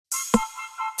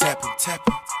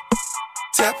tapping.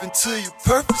 Tap into your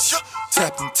purpose.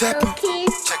 Tapping. Check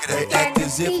it. They act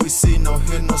as if we see, no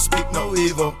hear, no speak, no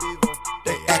evil.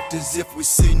 They act as if we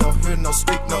see, no hear, no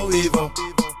speak, no evil.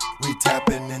 We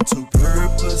tapping into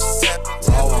purpose.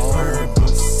 Raw on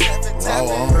purpose. Raw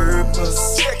on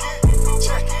purpose.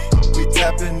 We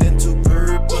tapping into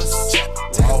purpose.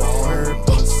 Raw on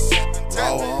purpose.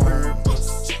 Raw on purpose.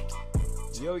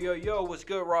 Yo, what's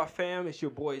good, Raw fam? It's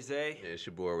your boy Zay. Yeah, it's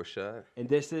your boy Rashad. And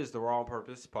this is the Raw on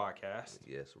Purpose podcast.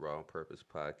 Yes, Raw on Purpose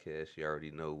podcast. You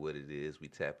already know what it is. We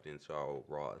tapping into our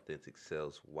raw, authentic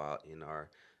selves while in our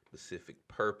specific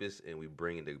purpose, and we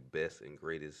bringing the best and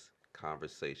greatest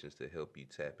conversations to help you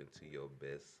tap into your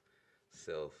best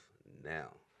self now.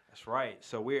 That's right.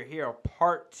 So we're here on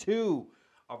part 2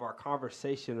 of our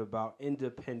conversation about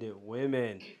independent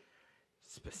women,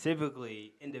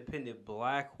 specifically independent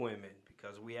black women,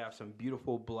 because we have some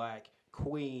beautiful black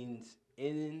queens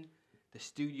in the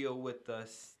studio with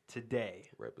us today.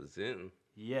 Representing.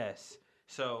 Yes.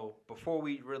 So before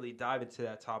we really dive into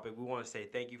that topic, we want to say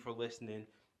thank you for listening.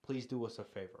 Please do us a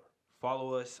favor.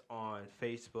 Follow us on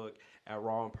Facebook at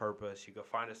Raw on Purpose. You can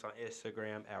find us on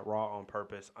Instagram at Raw on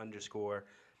Purpose _.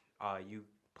 You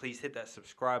please hit that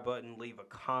subscribe button, leave a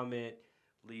comment,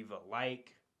 leave a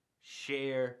like,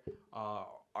 share our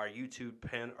YouTube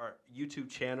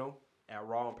channel at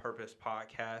Raw on Purpose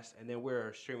Podcast, and then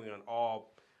we're streaming on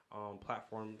all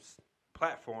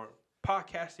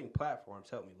podcasting platforms.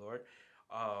 Help me, Lord.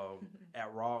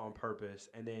 At Raw on Purpose,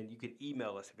 and then you can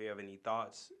email us if you have any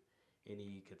thoughts,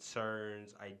 any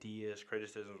concerns, ideas,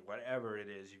 criticisms, whatever it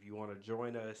is. If you want to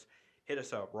join us, hit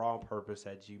us up,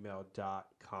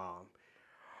 rawonpurpose@gmail.com.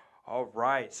 All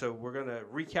right, so we're going to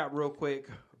recap real quick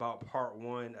about part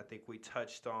 1. I think we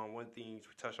touched on one thing we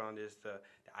touched on is the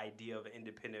idea of an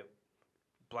independent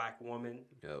black woman.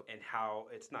 Yep. And how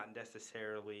it's not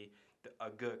necessarily a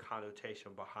good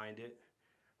connotation behind it.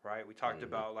 Right, we talked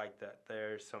about like that.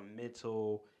 There's some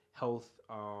mental health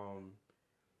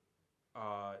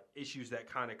issues that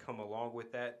kind of come along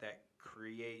with that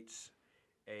creates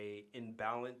a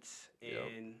imbalance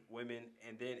in women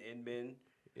and then in men.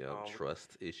 Yeah,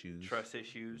 trust issues.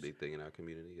 Big thing in our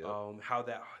community. Yep. How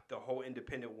that the whole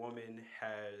independent woman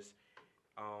has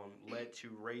led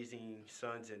to raising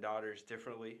sons and daughters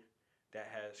differently. That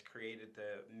has created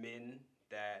the men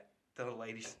that the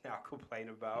ladies now complain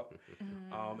about.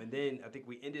 And then I think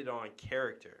we ended on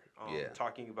character,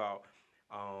 talking about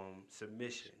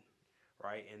submission,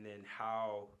 right? And then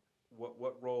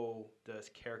what role does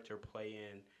character play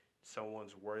in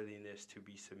someone's worthiness to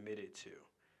be submitted to?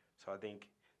 So I think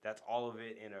that's all of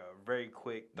it in a very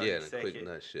quick 30-second quick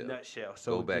nutshell.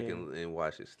 So go back and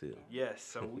watch it still. Yes.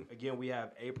 So again, we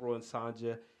have April and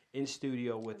Sanja in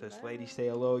studio with us. Ladies, say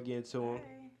hello again to them.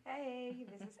 Hey,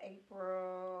 this is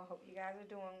April. Hope you guys are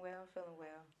doing well, feeling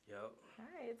well. Yep.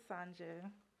 Hi, it's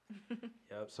Sanja.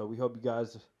 Yep. So we hope you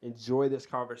guys enjoy this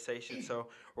conversation. So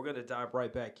we're going to dive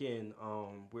right back in.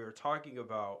 We're talking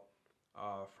about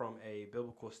from a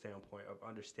biblical standpoint of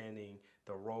understanding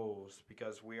the roles,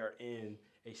 because we are in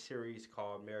a series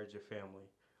called Marriage and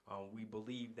Family. We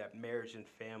believe that marriage and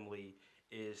family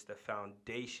is the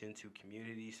foundation to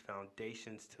communities,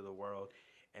 foundations to the world,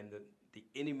 and the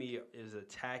enemy is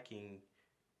attacking,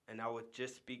 and I would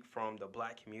just speak from the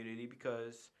black community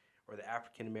or the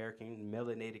African American,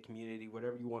 melanated community,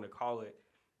 whatever you want to call it,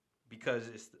 because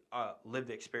it's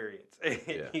lived experience.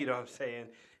 You know what I'm saying?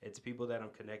 It's people that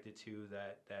I'm connected to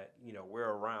that we're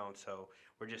around, so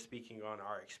we're just speaking on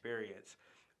our experience.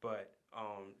 But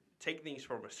take things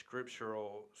from a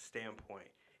scriptural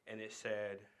standpoint, and it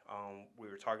said, we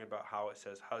were talking about how it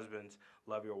says, husbands,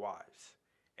 love your wives,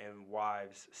 and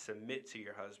wives, submit to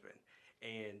your husband.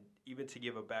 And even to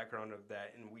give a background of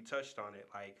that, and we touched on it,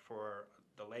 like for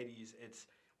the ladies, it's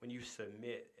when you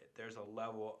submit, there's a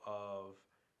level of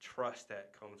trust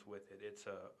that comes with it. It's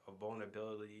a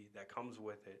vulnerability that comes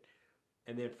with it.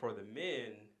 And then for the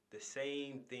men, the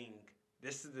same thing.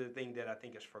 This is the thing that I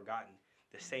think is forgotten.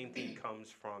 The same thing comes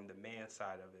from the man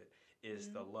side of it, is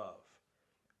the love.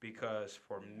 Because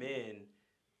for men,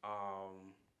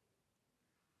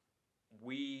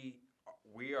 we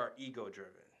are ego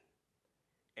driven,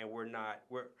 and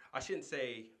I shouldn't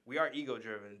say we are ego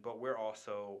driven, but we're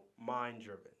also mind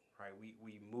driven, right?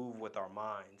 We move with our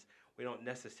minds. We don't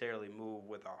necessarily move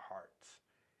with our hearts.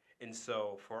 And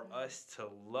so for us to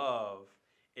love,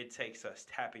 it takes us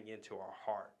tapping into our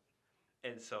heart.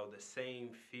 And so the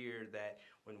same fear that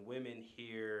when women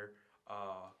hear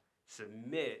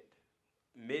submit,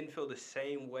 men feel the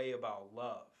same way about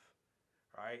love,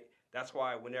 right? That's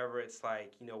why whenever it's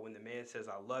like, when the man says,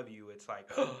 I love you, it's like,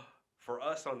 for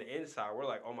us on the inside, we're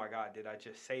like, oh my God, did I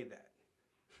just say that?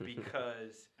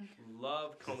 because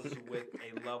love comes with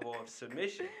a level of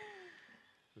submission,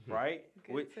 right?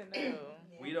 Good to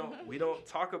know. We don't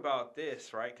talk about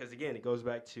this, right? Because again, it goes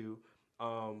back to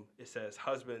it says,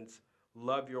 "Husbands,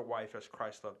 love your wife as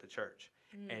Christ loved the church,"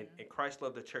 and Christ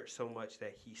loved the church so much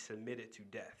that he submitted to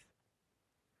death,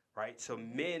 right? So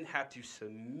men have to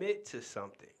submit to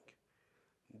something.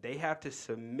 They have to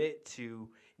submit to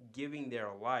giving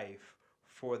their life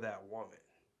for that woman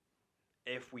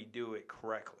if we do it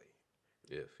correctly.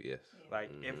 Yes.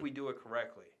 Like, if we do it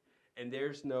correctly. And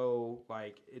there's no,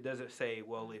 like, it doesn't say,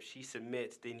 well, if she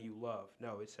submits, then you love.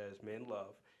 No, it says men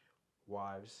love,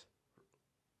 wives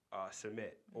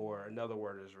submit. Or another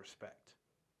word is respect,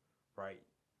 right?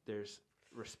 There's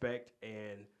respect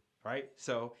and, right?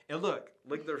 So, and look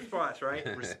at the response, right?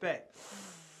 Respect.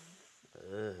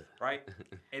 Right?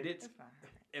 And it's,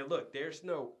 and look, there's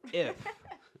no if,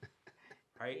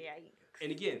 right? Yikes.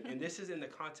 And again, and this is in the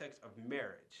context of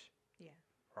marriage. Yeah.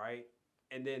 Right?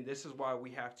 And then this is why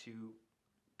we have to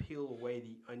peel away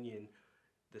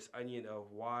this onion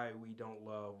of why we don't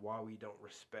love, why we don't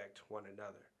respect one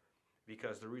another.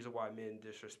 Because the reason why men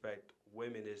disrespect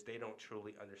women is they don't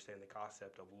truly understand the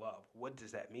concept of love. What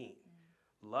does that mean?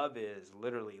 Love is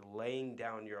literally laying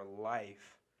down your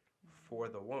life for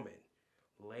the woman.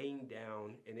 Laying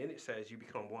down, and then it says you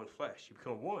become one flesh. You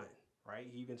become one, right?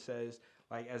 He even says,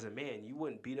 like, as a man, you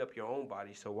wouldn't beat up your own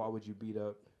body, so why would you beat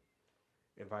up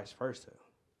and vice versa,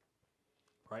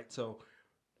 right? So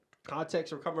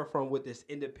context we're coming from with this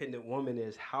independent woman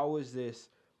is, how is this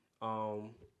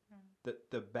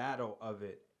the battle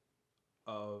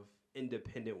of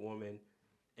independent woman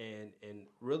and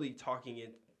really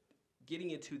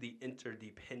getting into the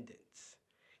interdependence,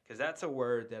 because that's a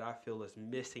word that I feel is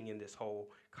missing in this whole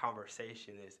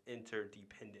conversation, is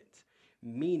interdependence,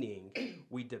 meaning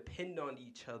we depend on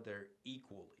each other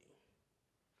equally.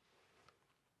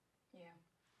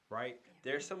 Right? Yeah.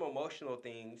 There's some emotional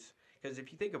things, because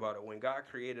if you think about it, when God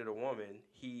created a woman,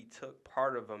 he took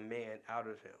part of a man out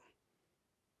of him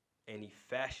and he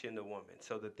fashioned a woman.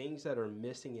 So the things that are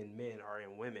missing in men are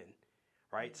in women,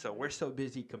 right? So we're so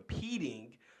busy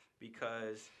competing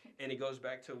because, and it goes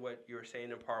back to what you were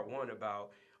saying in part one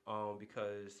about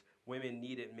because women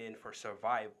needed men for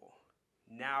survival.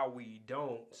 Now we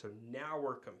don't. So now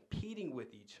we're competing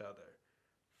with each other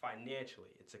financially.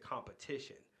 It's a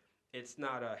competition. It's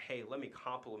not a, hey, let me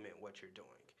compliment what you're doing.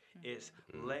 It's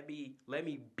let me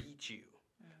beat you.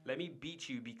 Let me beat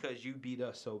you because you beat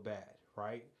us so bad,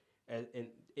 right?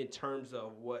 In terms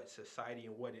of what society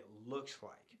and what it looks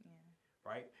like,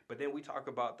 right? But then we talk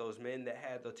about those men that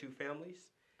had the two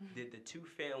families. Did the two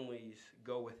families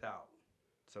go without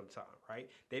sometime, right?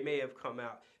 They may have come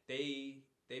out. They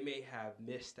may have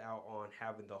missed out on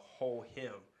having the whole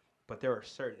hymn, but there are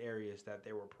certain areas that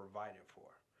they were provided for.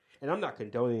 And I'm not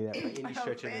condoning that by any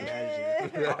stretch of the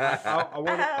imagination.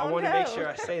 I want to make sure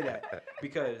I say that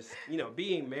because,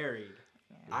 being married,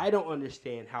 I don't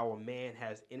understand how a man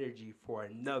has energy for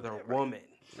another woman.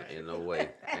 Ain't no way.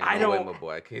 I don't, way, my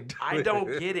boy. I can't do I it.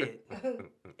 don't get it.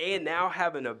 And now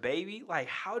having a baby, like,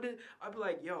 I'd be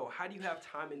like, yo, how do you have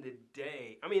time in the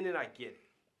day? I mean, and I get it.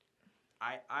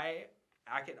 I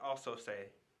could also say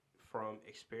from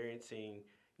experiencing,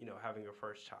 having a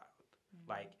first child,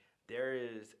 like, there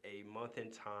is a month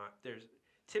in time. There's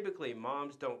typically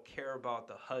moms don't care about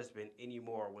the husband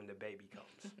anymore when the baby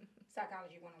comes.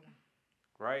 Psychology 101.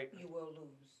 Right? You will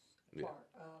lose part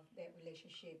of that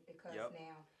relationship because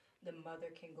now the mother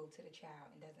can go to the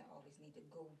child and doesn't always need to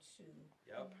go to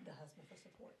the husband for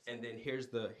support. So. And then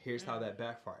here's how that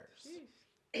backfires.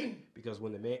 Because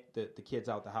when the kid's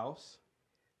out the house,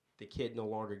 the kid no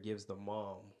longer gives the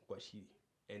mom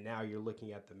and now you're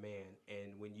looking at the man,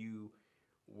 and when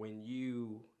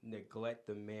you neglect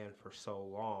the man for so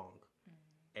long,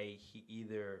 he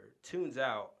either tunes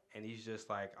out and he's just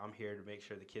like, I'm here to make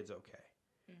sure the kid's okay.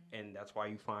 And that's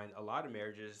why you find a lot of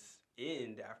marriages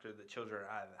end after the children are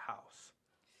out of the house.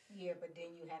 Yeah, but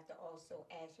then you have to also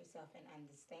ask yourself and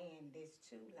understand this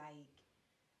too, like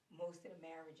most of the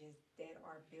marriages that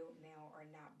are built now are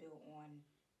not built on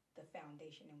the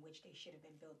foundation in which they should have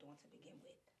been built on to begin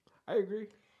with. I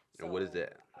agree. So and what is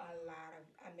that? A lot of,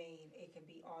 it can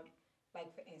be all,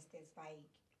 like for instance, like,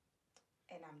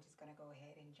 and I'm just going to go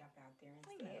ahead and jump out there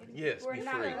and say it. Yes, We're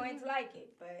not free. going to like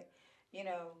it, but,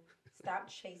 stop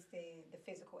chasing the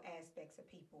physical aspects of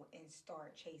people and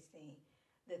start chasing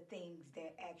the things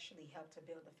that actually help to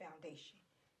build the foundation.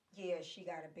 Yeah, she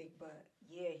got a big butt.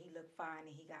 Yeah, he looked fine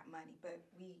and he got money, but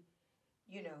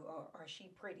or she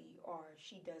pretty, or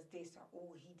she does this,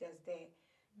 or he does that,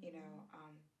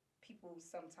 people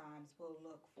sometimes will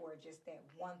look for just that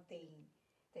one thing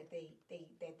that they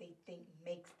think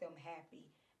makes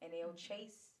they'll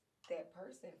chase that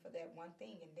person for that one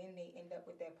thing, and then they end up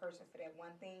with that person for that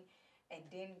one thing, and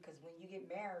then because when you get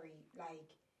married,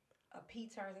 like a pea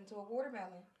turns into a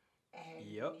watermelon, and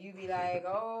you be like,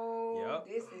 oh,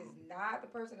 this is not the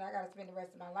person I got to spend the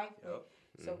rest of my life with.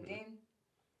 So then,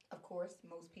 of course,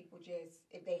 most people just,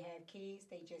 if they have kids,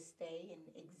 they just stay and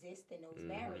exist in those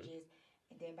marriages,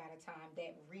 and then by the time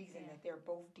that reason that they're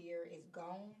both dear is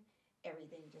gone,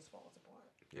 everything just falls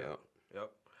apart.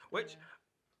 Yep. Which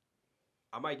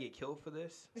I might get killed for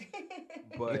this,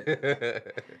 but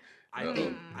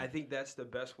I think that's the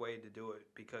best way to do it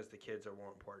because the kids are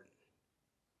more important.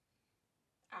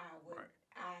 I would. Right.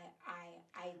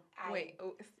 I Wait.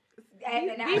 I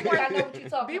know what you're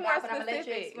talking about, but I'm gonna let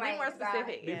you Be explain. more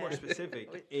specific. Be more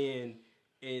specific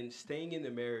in staying in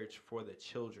the marriage for the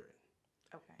children.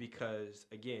 Okay. Because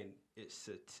again, it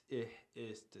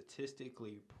is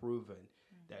statistically proven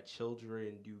that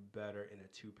children do better in a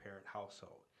two-parent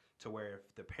household. To where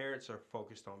if the parents are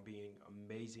focused on being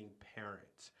amazing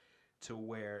parents, to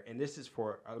where, and this is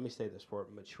for, let me say this, for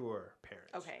mature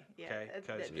parents. Okay. Yeah. Okay.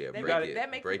 Because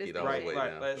that makes break it all the way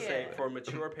down. Let's say for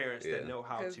mature parents that know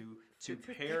how to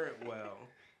parent well,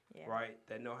 Yeah. right?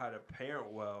 That know how to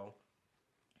parent well,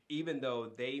 even though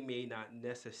they may not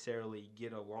necessarily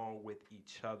get along with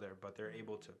each other, but they're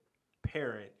able to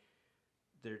parent,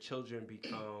 their children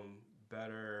become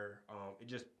better. It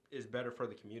just is better for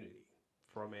the community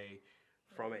from a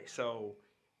so.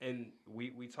 And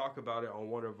we talk about it on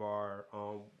one of our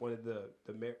one of the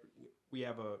we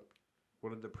have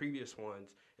one of the previous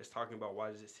ones is talking about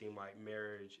why does it seem like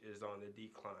marriage is on the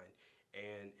decline,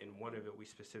 and in one of it we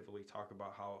specifically talk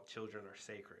about how children are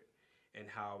sacred and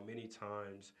how many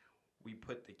times we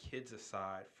put the kids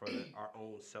aside for our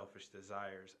own selfish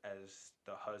desires as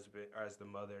the husband or as the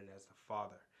mother and as the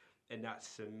father, and not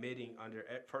submitting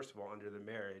first of all under the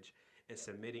marriage and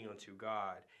submitting unto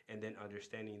God, and then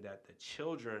understanding that the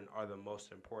children are the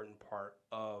most important part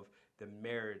of the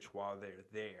marriage while they're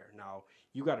there. Now,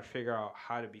 you got to figure out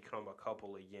how to become a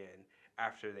couple again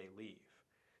after they leave.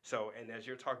 So, and as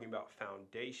you're talking about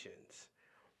foundations,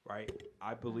 right,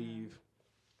 I believe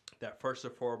that first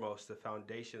and foremost, the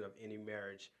foundation of any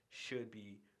marriage should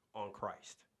be on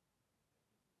Christ.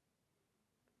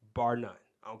 Bar none.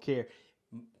 I don't care.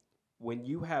 When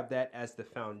you have that as the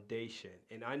foundation,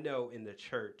 and I know in the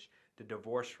church, the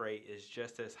divorce rate is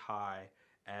just as high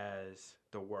as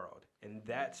the world. And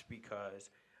that's because,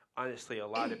 honestly, a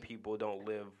lot of people don't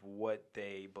live what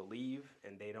they believe,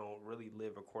 and they don't really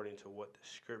live according to what the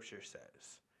scripture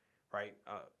says, right?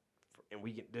 And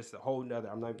this is a whole nother,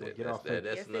 I'm not even going to get off that.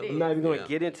 I'm not even going to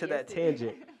get into that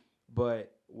tangent.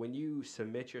 But when you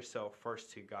submit yourself first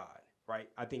to God, right?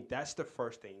 I think that's the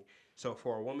first thing. So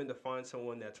for a woman to find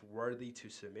someone that's worthy to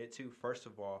submit to, first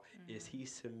of all, is he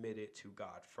submitted to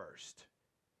God first,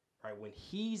 right? When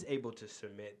he's able to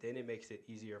submit, then it makes it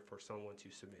easier for someone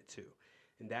to submit to.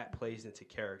 And that plays into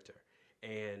character.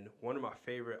 And one of my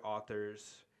favorite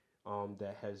authors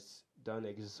that has done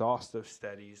exhaustive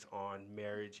studies on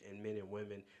marriage and men and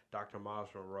women, Dr. Miles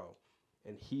Monroe.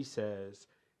 And he says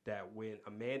that when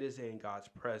a man is in God's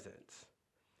presence,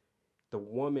 the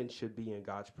woman should be in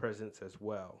God's presence as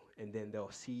well. And then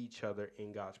they'll see each other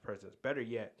in God's presence. Better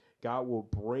yet, God will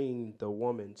bring the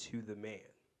woman to the man,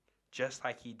 just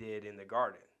like he did in the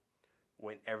garden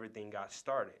when everything got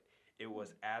started. It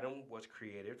was Adam was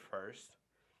created first,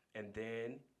 and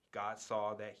then God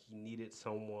saw that he needed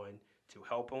someone to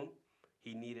help him.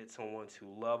 He needed someone to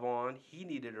love on.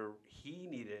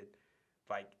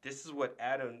 This is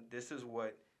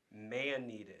what man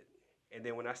needed. And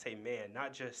then when I say man,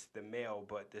 not just the male,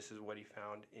 but this is what he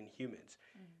found in humans.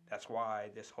 That's why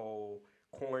this whole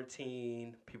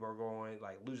quarantine, people are going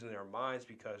losing their minds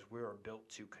because we are built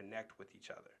to connect with each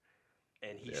other.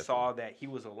 And he saw that he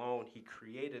was alone. He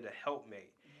created a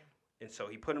helpmate. Yeah. And so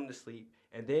he put him to sleep.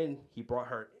 And then he brought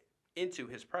her into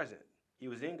his presence. He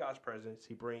was in God's presence.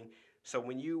 So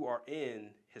when you are in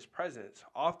his presence,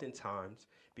 oftentimes,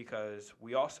 because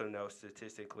we also know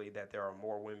statistically that there are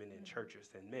more women in churches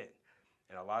than men.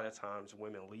 And a lot of times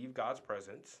women leave God's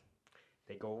presence.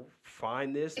 They go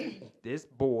find this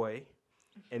boy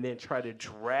and then try to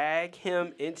drag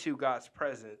him into God's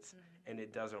presence, and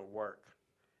it doesn't work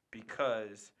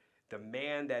because the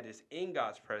man that is in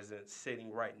God's presence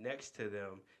sitting right next to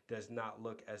them does not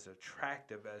look as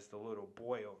attractive as the little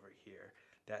boy over here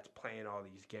that's playing all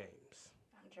these games.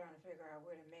 I'm trying to figure out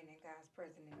where the men in God's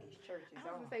presence in these churches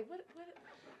are. I was going to say, what?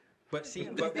 But see,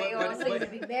 they all seem to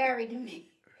be married to me.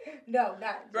 No,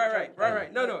 not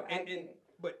right. No.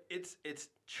 But it's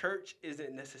church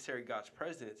isn't necessarily God's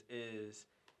presence. Is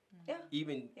Yeah.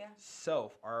 Even Yeah.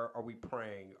 self, are we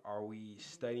praying? Are we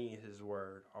studying His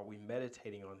Word? Are we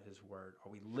meditating on His Word?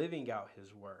 Are we living out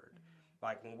His Word?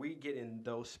 Like when we get in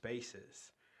those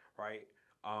spaces, right?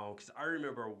 Because I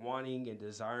remember wanting and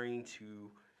desiring to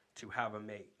have a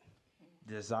mate,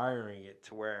 desiring it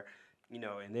to where,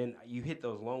 and then you hit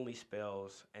those lonely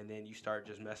spells, and then you start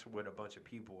just messing with a bunch of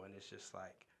people, and it's just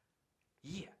like,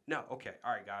 yeah, no, okay,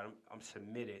 all right, God, I'm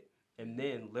submitted. And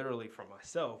then literally for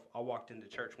myself, I walked into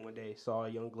church one day, saw a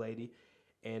young lady,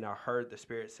 and I heard the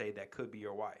Spirit say that could be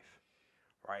your wife,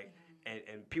 right?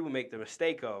 And people make the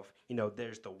mistake of,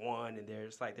 there's the one, and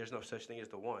there's no such thing as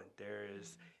the one.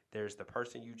 There's the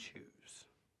person you choose.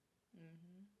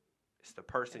 It's the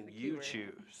person That's the key you word.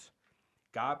 choose.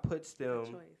 God puts them.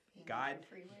 Choice.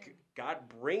 God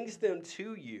brings them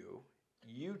to you.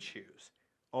 You choose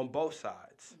on both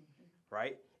sides,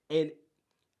 right? And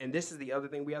this is the other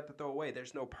thing we have to throw away.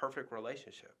 There's no perfect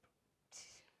relationship,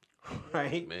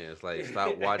 right? Man, it's like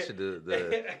stop watching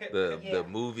the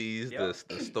movies, Yep.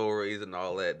 the stories, and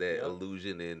all that Yep.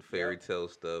 illusion and fairy tale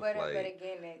stuff. But like,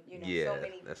 again, that yeah,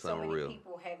 that's so unreal. many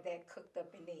people have that cooked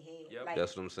up in their head. Yep. Like,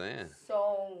 that's what I'm saying.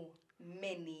 so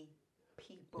many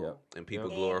people. Yep. And people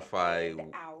Yep. glorify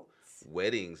and outs.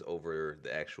 weddings over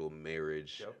the actual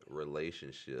marriage Yep.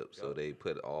 relationship. So Yep. they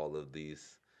put all of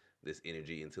this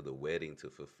energy into the wedding to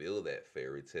fulfill that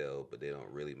fairy tale, but they don't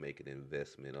really make an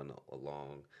investment on a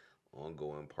long,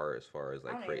 ongoing part as far as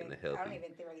like creating a I don't healthy.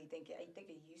 even really think it. I think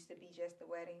it used to be just the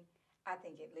wedding. I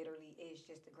think it literally is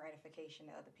just the gratification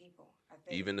of other people. I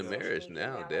think Even the social marriage media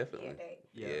now, like, definitely.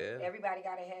 Yeah. Everybody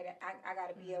gotta have that. I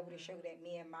gotta be able to show that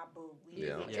me and my boo. We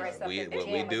Yeah. dress up We- in what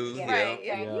we pajamas do, together. Right.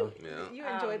 Yeah. Yeah. Yeah. You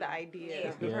enjoy the idea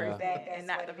of the Yeah. person That's and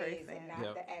not what the it is, person. and not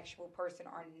Yep. the actual person,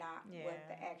 or not what Yeah.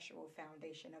 the actual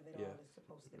foundation of it Yeah. all is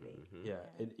supposed to be. Mhm. Yeah,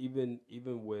 and even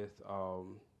with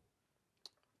dang,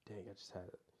 I just had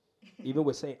it. Even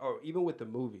with even with the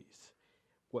movies,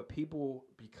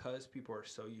 because people are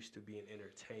so used to being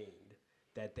entertained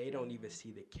that they don't even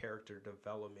see the character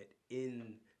development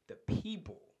in the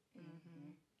people,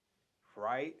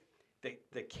 right?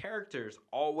 The characters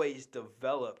always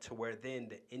develop to where then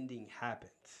the ending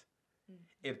happens.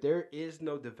 If there is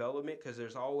no development, because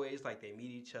there's always like they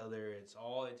meet each other, it's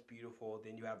beautiful,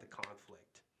 then you have the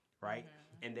conflict, right?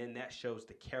 And then that shows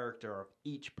the character of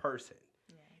each person.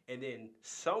 And then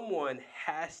someone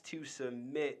has to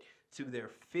submit to their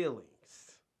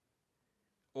feelings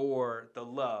or the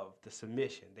love, the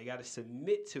submission. They got to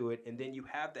submit to it, and then you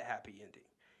have the happy ending.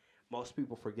 Most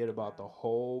people forget about the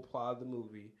whole plot of the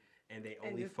movie, and they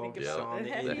only just think focus about on the the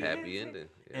The ending. happy ending.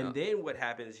 Yeah. And then what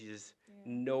happens is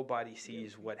nobody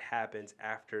sees what happens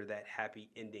after that happy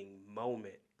ending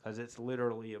moment, because it's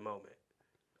literally a moment.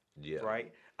 yeah.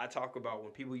 Right? I talk about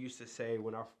when people used to say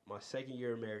when my second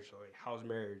year of marriage, like house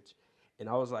marriage, and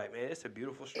I was like, man, it's a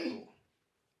beautiful struggle.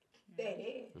 That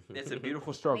is. It's a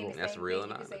beautiful I mean, struggle. the That's same real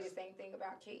thing, and you can say honest. the same thing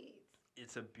about kids.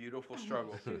 It's a beautiful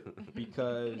struggle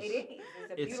because It is.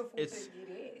 It's a beautiful. It is.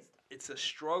 it's a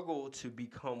struggle to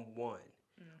become one.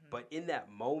 But in that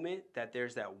moment that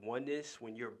there's that oneness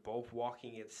when you're both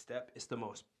walking in step, it's the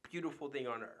most beautiful thing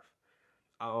on earth.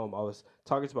 I was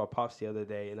talking to my pops the other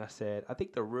day, and I said,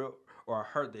 I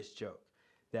heard this joke,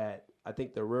 that I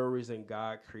think the real reason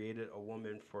God created a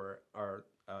woman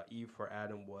Eve for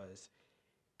Adam was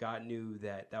God knew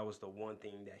that was the one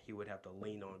thing that he would have to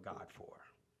lean on God for.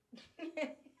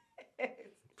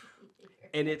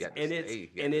 And it's Gotta and stay,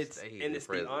 it's gotta and it's stay in and the it's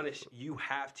being presence. honest, you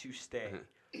have to stay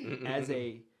as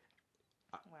a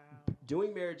Wow.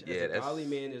 doing marriage Yeah, as a that's- godly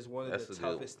man is one of that's the a good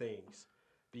toughest things,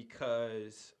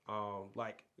 because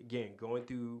like again, going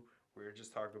through, we were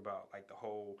just talking about like the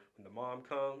whole when the mom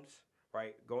comes,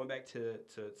 right? Going back to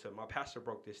my pastor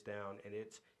broke this down, and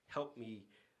it's helped me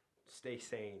stay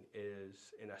sane,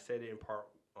 and I said it in part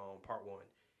one.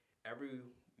 Every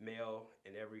male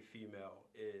and every female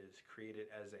is created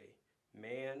as a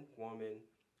man, woman,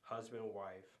 husband,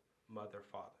 wife, mother,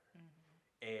 father.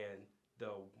 And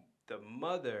the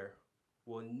mother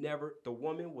the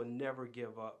woman will never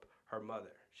give up her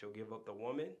mother. She'll give up the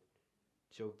woman,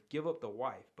 she'll give up the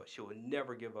wife, but she will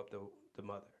never give up the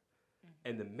mother.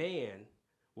 And the man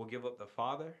will give up the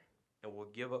father and will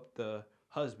give up the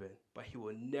husband, but he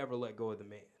will never let go of the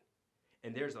man.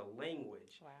 And there's a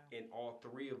language in all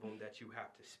three of them that you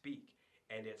have to speak.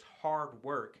 And it's hard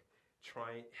work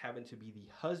having to be the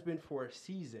husband for a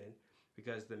season,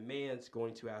 because the man's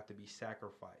going to have to be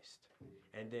sacrificed.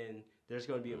 And then there's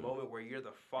going to be a moment where you're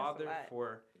the father lot.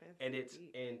 and it's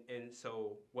and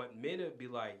so what men would be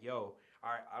like, yo, all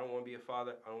right, I don't want to be a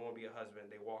father, I don't want to be a husband.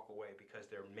 They walk away because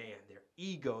their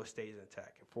ego stays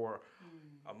intact. And for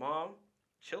a mom,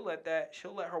 she'll let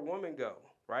her woman go,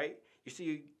 right?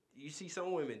 You see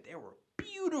some women, they were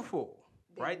beautiful,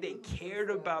 right? They beautiful, cared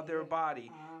about their yeah. body.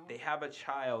 Uh-huh. They have a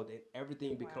child, and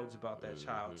everything becomes Wow. about that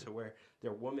child, to where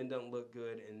their woman doesn't look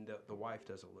good and the wife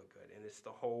doesn't look good, and it's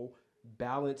the whole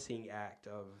balancing act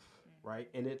of right,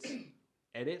 and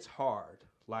it's hard.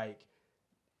 Like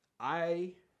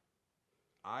I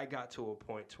got to a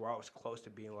point to where I was close to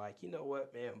being like, you know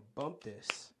what, man, bump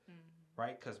this,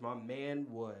 right? Because my man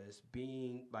was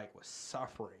was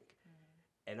suffering,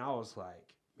 and I was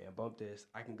like, man, bump this.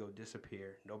 I can go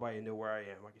disappear. Nobody knew where I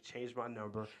am. I could change my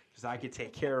number because I could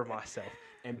take care of myself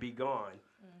and be gone.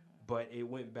 But it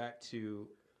went back to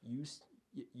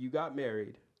you got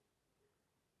married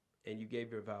and you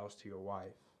gave your vows to your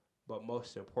wife. But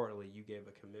most importantly, you gave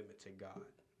a commitment to God.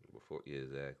 Yeah,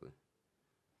 exactly.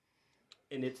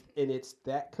 And it's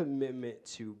that commitment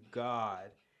to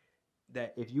God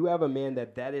that if you have a man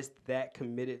that is that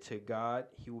committed to God,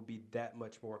 he will be that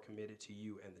much more committed to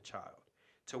you and the child.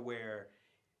 To where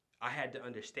I had to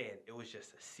understand it was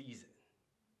just a season,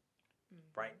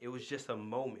 right? It was just a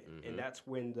moment. And that's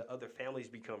when the other families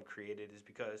become created, is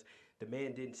because the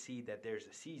man didn't see that there's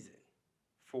a season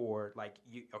for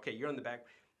you're on the back.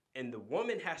 And the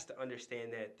woman has to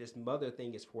understand that this mother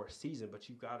thing is for a season, but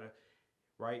you gotta,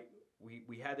 right?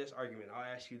 We had this argument. I'll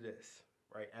ask you this,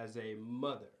 right? As a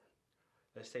mother,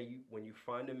 let's say when you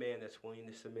find a man that's willing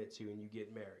to submit to you and you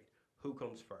get married, who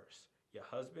comes first? Your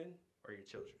husband or your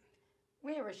children?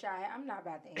 Wait, Rashaya, I'm not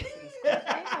about to answer this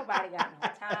question. Ain't nobody got no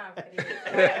time for this.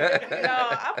 No,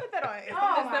 I put that on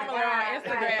Oh something my similar on God,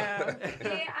 Instagram.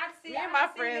 Yeah, I see. Me and I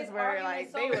my see friends this were argument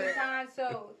like, so they many were- times.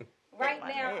 So right my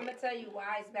now, head. I'm gonna tell you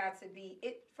why it's about to be.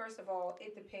 First of all,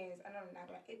 it depends.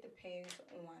 It depends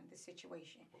on the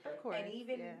situation. Of course. And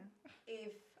even yeah.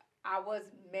 if I was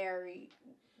married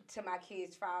to my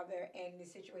kid's father and the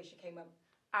situation came up,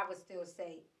 I would still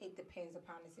say it depends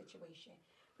upon the situation.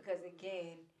 Because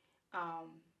again,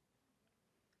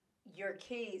 your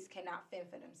kids cannot fend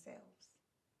for themselves.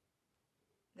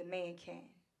 The man can.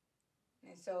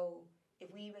 And so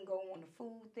if we even go on the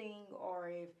food thing, or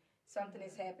if something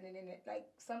is happening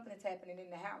something is happening in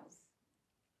the house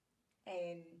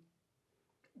and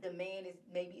the man is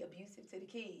maybe abusive to the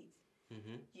kids,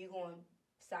 you going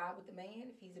to side with the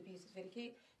man if he's abusive to the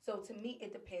kids? So to me,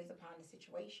 it depends upon the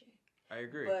situation. I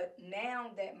agree. But now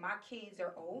that my kids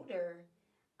are older,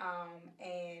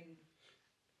 and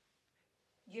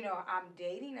I'm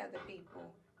dating other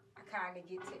people, I kind of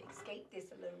get to escape this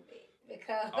a little bit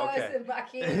because my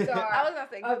kids are. I was gonna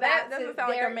say, 'cause that doesn't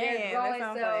sound like a man. They're That growing,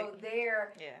 sounds so like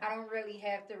they're. yeah. I don't really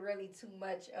have to too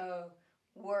much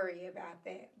worry about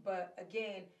that. But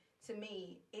again, to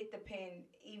me, it depends.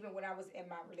 Even when I was in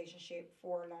my relationship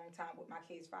for a long time with my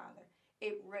kid's father,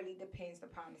 it really depends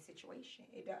upon the situation.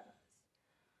 It does.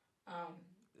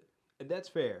 And that's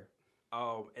fair.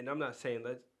 And I'm not saying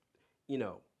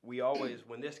we always,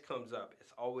 when this comes up,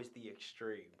 it's always the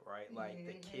extreme, right? Like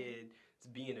the kid's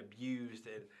being abused,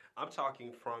 and I'm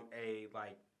talking from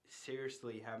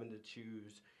seriously having to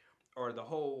choose, or the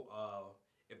whole,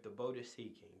 if the boat is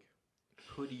sinking,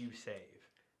 who do you save?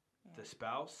 The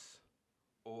spouse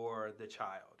or the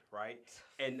child, right?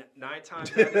 And 9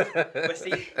 times out of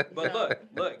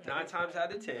look, 9 times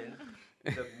out of 10,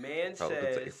 the man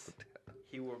says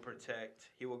he will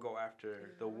go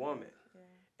after the woman.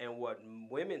 And what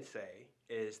women say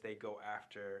is they go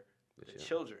after the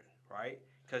children, right?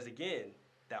 Because again,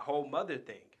 that whole mother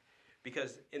thing.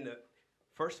 Because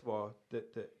first of all, the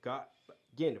God,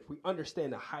 again, if we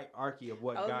understand the hierarchy of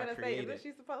what God created, isn't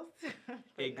she supposed to?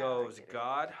 it goes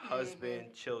God,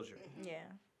 husband, children.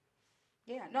 Yeah.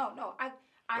 Yeah, no,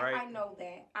 I know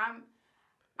that.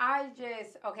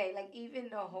 Even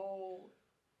the whole,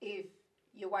 if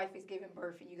your wife is giving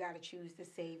birth and you got to choose to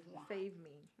save one. Save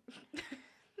me.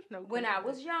 No. When I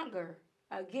was younger,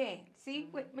 again,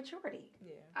 with maturity.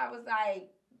 Yeah. I was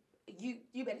like, you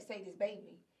better save this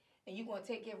baby. And you going to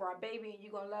take care of our baby and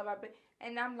you going to love our baby.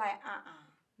 And I'm like,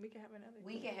 We can have another.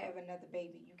 We can have another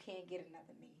baby. You can't get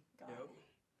another me, darling. Yep.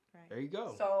 Right. There you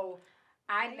go. So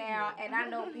I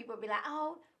know people be like,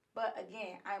 oh, but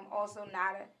again, I'm also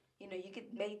not you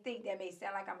may think that may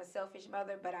sound like I'm a selfish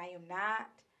mother, but I am not.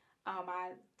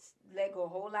 I let go a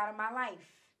whole lot of my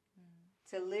life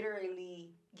to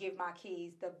literally give my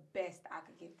kids the best I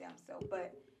could give them. So,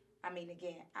 but I mean,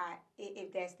 again,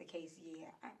 if that's the case, yeah,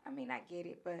 I get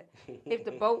it. But if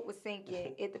the boat was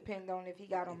sinking, it depends on if he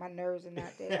got on my nerves or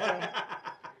not.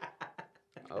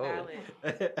 Oh,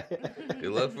 Valid.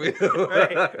 good luck for you.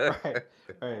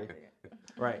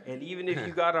 Right. And even if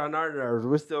you got on our nerves,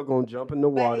 we're still gonna jump in the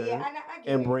water I get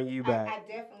and it. bring you back. I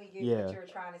definitely get what you're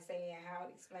trying to say and how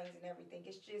it explains and everything.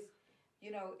 It's just,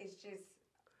 it's just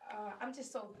I'm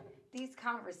just so, these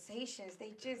conversations,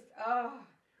 they just,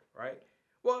 right?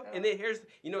 Well, and then here's,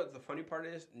 the funny part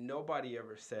is nobody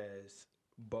ever says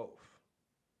both,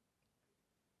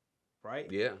 right?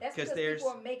 Yeah. that's 'Cause because there's-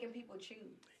 people are making people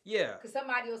choose. Yeah. Because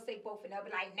somebody will say both, and they'll be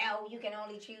like, no, you can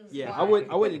only choose Yeah, one.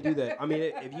 I wouldn't do that. I mean,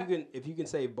 if you can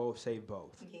say both, say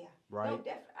both, Yeah. right? No,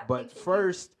 definitely. I But think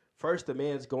that first the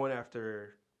man's going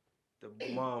after the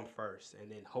mom first,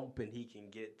 and then hoping he can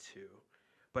get to.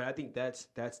 But I think that's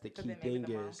the But key then maybe thing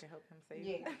the mom is, can help him save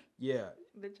Yeah. yeah,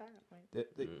 the child.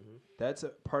 Like, that's a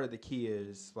part of the key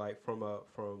is like from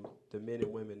the men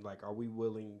and women, like, are we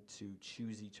willing to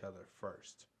choose each other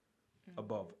first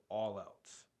above all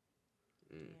else,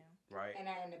 yeah. right? And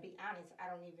to be honest, I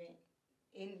don't even,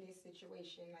 in this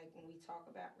situation, like when we talk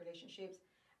about relationships,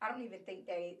 I don't even think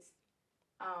that it's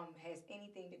has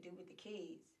anything to do with the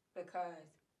kids,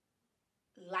 because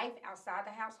life outside the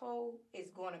household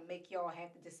is going to make y'all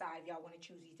have to decide if y'all want to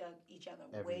choose each other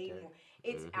Every way day. more.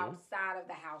 It's outside of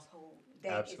the household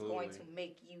that is going to Absolutely.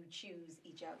 make you choose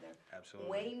each other Absolutely.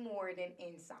 way more than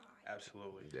inside.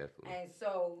 Absolutely. Definitely. And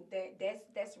so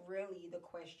that's really the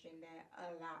question that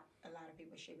a lot of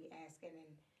people should be asking.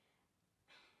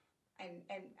 And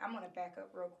I'm gonna back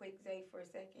up real quick, Zay, for a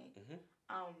second.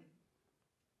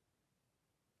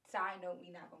 Side note, we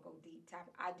not gonna go deep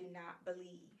topic. I do not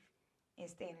believe in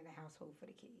staying in the household for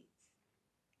the kids.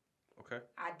 Okay.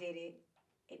 I did it.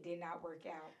 It did not work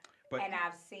out. But And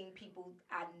I've seen people,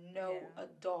 I know Yeah.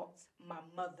 adults, my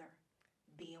mother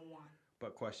being one,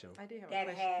 but question I do have that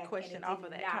a had, question and it off did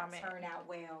of that not comment. turn out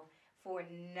well for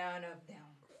none of them.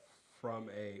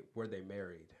 were they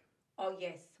married? Oh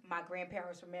yes, my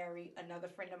grandparents were married. Another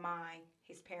friend of mine,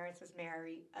 his parents was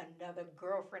married. Another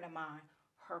girlfriend of mine,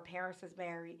 her parents was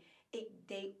married.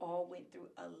 They all went through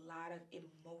a lot of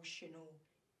emotional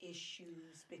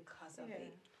issues because of Yeah.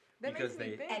 it. That Because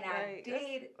makes me they- think. And I like, that's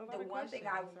did, a lot the of one thing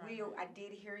questions around that. I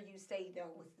did hear you say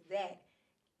though was that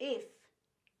if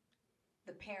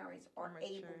the parents are Mature,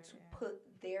 able to yeah.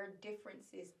 put their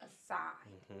differences aside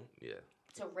Yeah.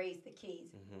 to raise the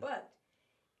kids, Mm-hmm. but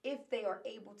if they are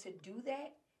able to do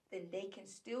that, then they can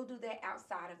still do that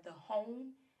outside of the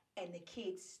home, and the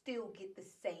kids still get the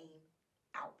same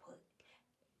output.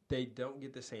 They don't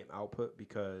get the same output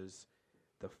because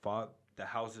the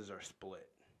houses are split,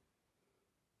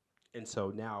 and so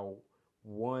now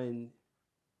one's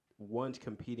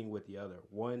competing with the other.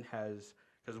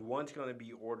 Because one's going to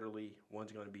be orderly,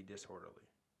 one's going to be disorderly.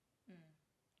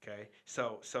 Okay,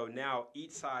 so now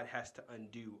each side has to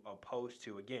undo, opposed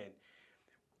to, again,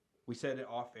 we said it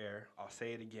off air, I'll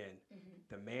say it again.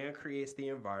 The man creates the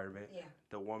environment, Yeah.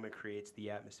 the woman creates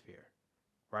the atmosphere,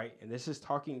 right? And this is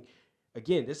talking,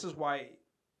 again, this is why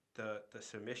the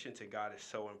submission to God is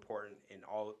so important in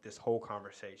all this whole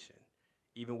conversation,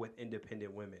 even with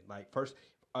independent women. Like, first,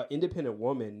 an independent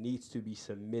woman needs to be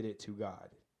submitted to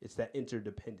God. It's that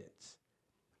interdependence,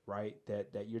 right?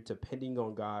 That you're depending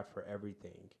on God for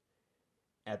everything.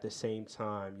 At the same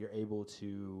time, you're able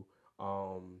to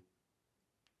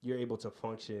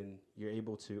function. You're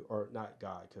able to, or not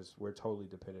God, because we're totally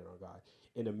dependent on God.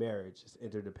 In a marriage, it's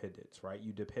interdependence, right?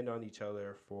 You depend on each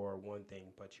other for one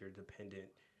thing, but you're dependent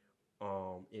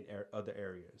in other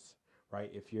areas,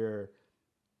 right? If you're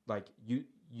like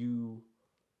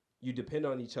you depend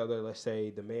on each other. Let's say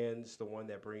the man's the one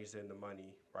that brings in the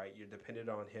money, right? You're dependent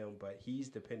on him, but he's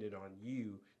dependent on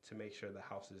you to make sure the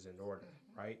house is in order,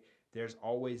 right? There's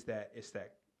always that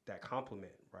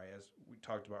compliment, right? As we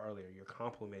talked about earlier, you're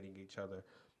complementing each other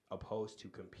opposed to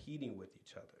competing with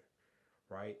each other,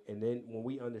 right? And then when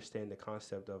we understand the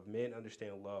concept of men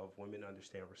understand love, women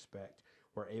understand respect,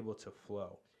 we're able to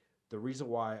flow. The reason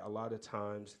why a lot of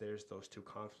times there's those two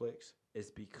conflicts is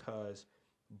because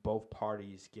both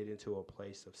parties get into a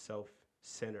place of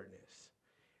self-centeredness.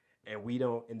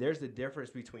 And there's the difference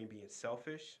between being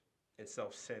selfish and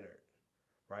self-centered,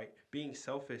 right? Being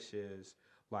selfish is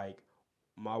like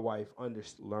my wife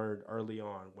learned early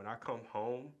on. When I come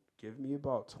home, give me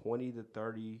about 20 to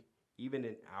 30, even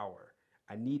an hour.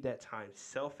 I need that time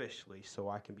selfishly so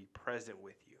I can be present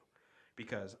with you,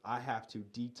 because I have to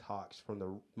detox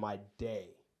from my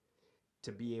day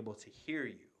to be able to hear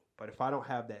you. But if I don't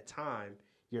have that time,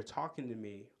 you're talking to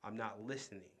me, I'm not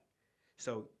listening.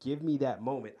 So give me that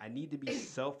moment. I need to be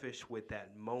selfish with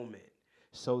that moment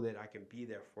so that I can be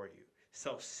there for you.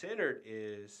 Self-centered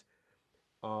is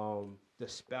the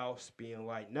spouse being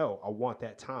like, no, I want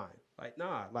that time. Like,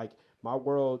 nah, like my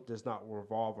world does not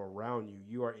revolve around you.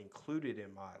 You are included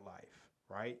in my life,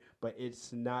 right? But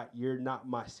you're not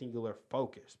my singular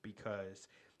focus, because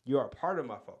you are part of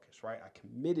my focus, right? I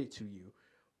committed to you,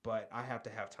 but I have to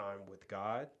have time with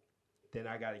God then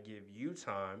I got to give you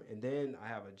time, and then I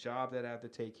have a job that I have to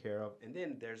take care of, and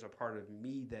then there's a part of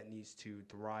me that needs to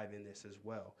thrive in this as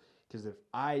well. Because if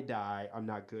I die, I'm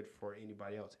not good for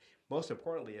anybody else. Most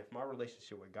importantly, if my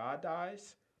relationship with God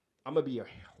dies, I'm gonna be a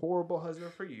horrible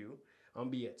husband for you. I'm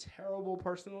gonna be a terrible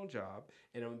person on job,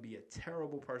 and I'm gonna be a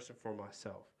terrible person for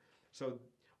myself. So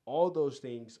all those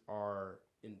things are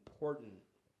important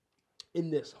in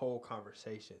this whole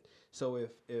conversation. So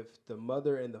if the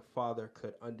mother and the father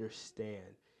could understand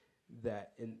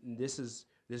that, and this is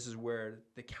where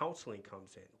the counseling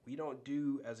comes in. We don't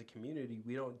do, as a community,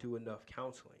 we don't do enough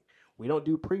counseling. We don't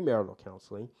do premarital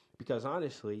counseling because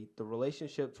honestly, the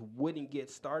relationships wouldn't get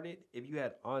started if you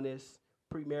had honest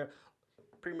premarital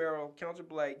counselor.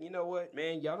 Be like, you know what,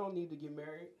 man, y'all don't need to get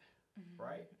married,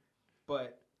 right?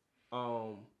 But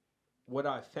what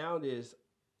I found is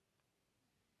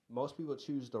most people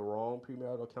choose the wrong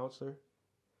premarital counselor,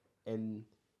 and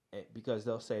because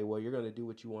they'll say, well, you're going to do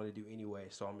what you want to do anyway,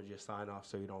 so I'm going to just sign off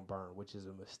so you don't burn, which is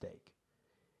a mistake.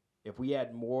 If we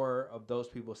had more of those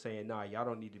people saying, nah, y'all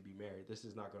don't need to be married, this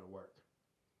is not going to work,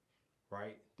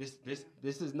 right?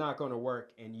 This is not going to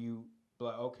work, and you,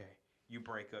 like, okay, you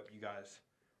break up, you guys,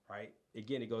 right?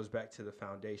 Again, it goes back to the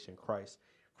foundation, Christ.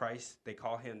 Christ, they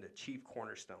call him the chief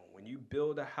cornerstone. When you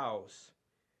build a house,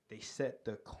 they set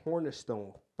the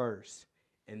cornerstone first,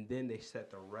 and then they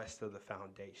set the rest of the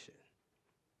foundation.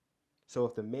 So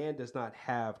if the man does not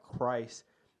have Christ,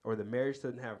 or the marriage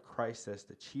doesn't have Christ as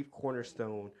the chief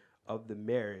cornerstone of the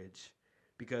marriage,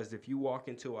 because if you walk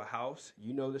into a house,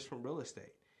 you know this from real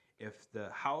estate, if the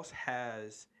house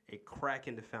has a crack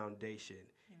in the foundation,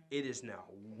 it is now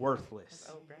worthless.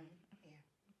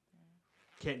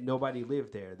 Can't nobody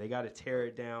live there. They got to tear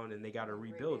it down and they got to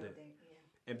rebuild it.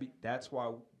 And that's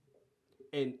why,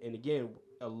 and again,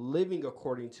 living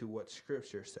according to what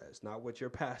Scripture says, not what your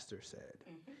pastor said,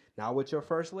 not what your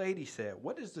first lady said.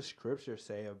 What does the Scripture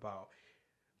say about?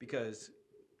 Because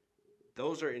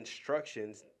those are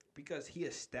instructions. Because he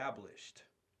established,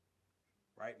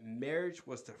 right? Marriage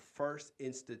was the first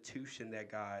institution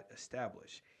that God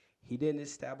established. He didn't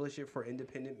establish it for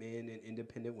independent men and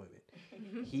independent women.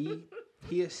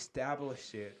 He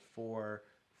established it for,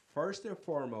 first and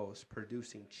foremost,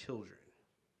 producing children.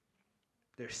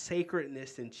 There's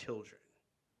sacredness in children.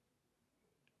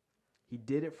 He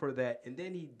did it for that, and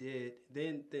then he did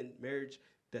then marriage,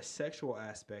 the sexual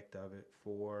aspect of it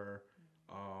for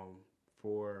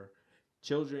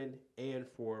children and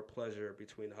for pleasure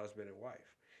between the husband and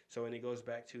wife. So, and it goes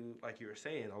back to, like you were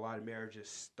saying, a lot of marriages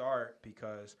start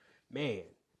because, man,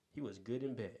 he was good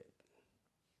in bed.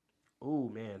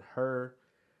 Ooh, man,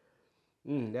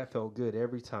 that felt good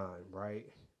every time, right?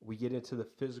 We get into the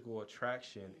physical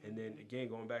attraction, and then again,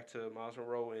 going back to Miles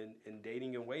Monroe and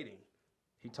dating and waiting,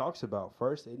 he talks about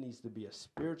first it needs to be a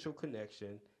spiritual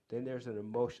connection, then there's an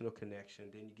emotional connection,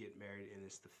 then you get married, and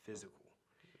it's the physical.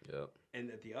 Yep.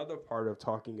 And the other part of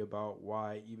talking about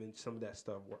why even some of that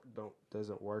stuff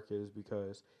doesn't work is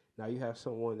because now you have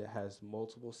someone that has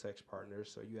multiple sex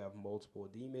partners, so you have multiple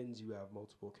demons, you have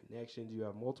multiple connections, you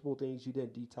have multiple things you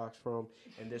didn't detox from,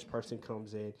 and this person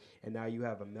comes in, and now you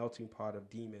have a melting pot of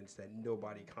demons that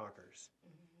nobody conquers.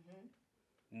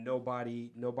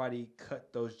 Nobody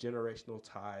cut those generational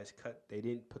ties. They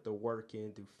didn't put the work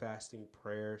in through fasting,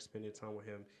 prayer, spending time with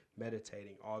him,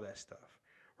 meditating, all that stuff,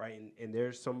 right? And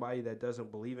there's somebody that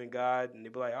doesn't believe in God, and they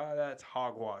be like, oh, that's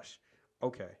hogwash.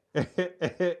 Okay.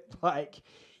 Like,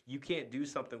 you can't do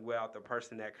something without the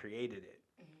person that created it.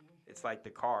 It's like the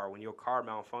car. When your car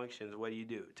malfunctions, what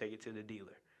do? Take it to the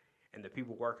dealer. And the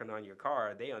people working on your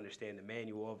car, they understand the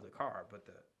manual of the car, but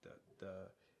the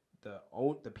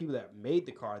people that made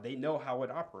the car, they know how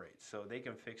it operates, so they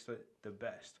can fix it the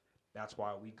best. That's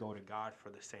why we go to God for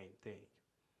the same thing.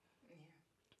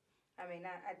 Yeah. I mean,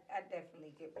 I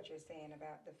definitely get what you're saying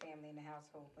about the family and the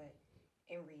household, but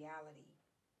in reality,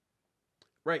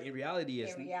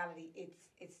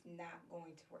 it's not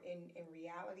going to work. In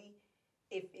reality,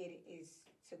 if it is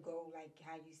to go like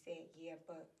how you said, yeah,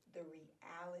 but the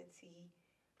reality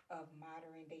of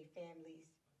modern day families,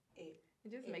 it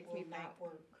just makes me think,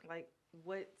 work. Like,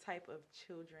 what type of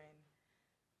children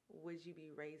would you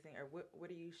be raising, or what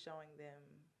are you showing them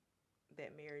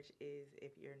that marriage is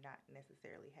if you're not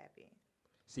necessarily happy?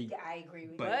 See, yeah, I agree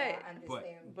with you. I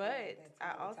understand. But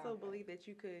I also believe that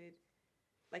you could,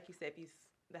 like you said, if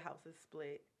the house is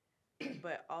split,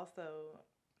 but also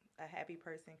a happy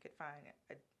person could find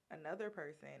another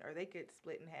person, or they could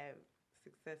split and have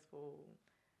successful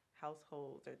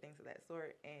households or things of that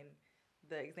sort. And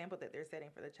the example that they're setting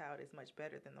for the child is much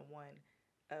better than the one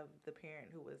of the parent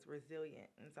who was resilient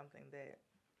in something that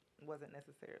wasn't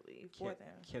necessarily for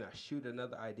them. Can I shoot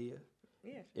another idea?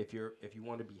 Yeah. if you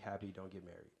want to be happy, don't get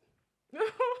married.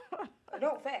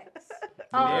 No facts.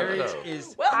 Marriage No.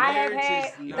 is Well, I have marriage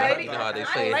had- is not Ladies- You know how they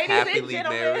about say Ladies happily and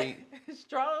gentlemen, married?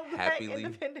 strong, black, Happily.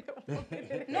 independent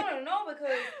woman. No,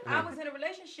 because I was in a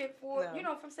relationship for,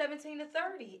 No. from 17 to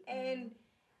 30. And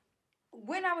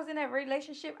when I was in that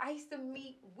relationship, I used to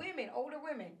meet women, older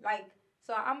women. Like,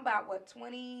 so I'm about,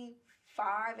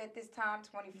 25 at this time,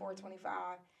 24,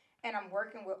 25. And I'm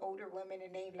working with older women,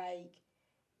 and they, like,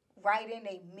 right in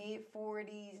their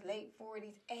mid-40s, late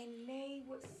 40s. And they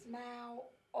would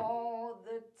smile all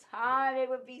the time. They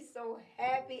would be so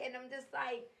happy. And I'm just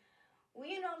like, well,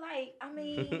 I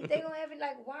mean, they gonna have it,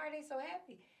 like, why are they so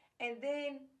happy? And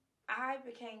then I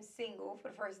became single for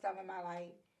the first time in my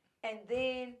life. And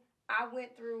then I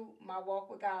went through my walk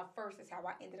with God first. Is how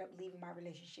I ended up leaving my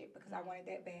relationship, because I wanted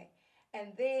that back.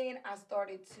 And then I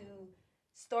started to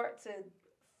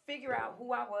figure out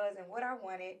who I was and what I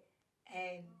wanted.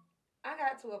 And I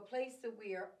got to a place to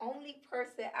where only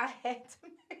person I had to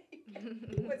make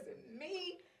it wasn't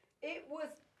me. It was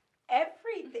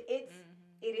everything.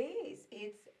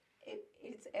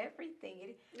 It's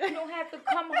everything. You don't have to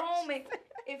come home, and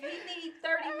if he needs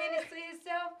 30 minutes to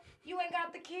himself, you ain't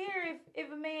got to care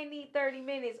if a man need 30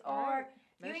 minutes, or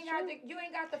you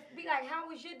ain't got to be like, how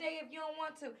was your day, if you don't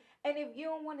want to? And if you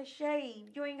don't want to shave,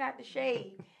 you ain't got to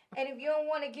shave. And if you don't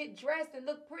want to get dressed and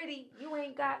look pretty, you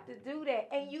ain't got to do that.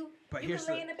 And you can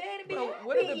lay in the bed and be happy.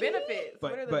 What are the benefits?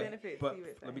 But, what are the but, benefits? but you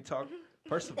would say? let me talk.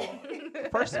 First of all, I'm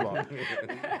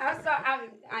sorry.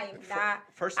 I am not.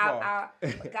 First of all, God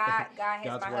has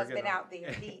God's my working husband on out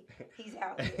there. He's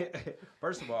out there.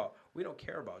 First of all, we don't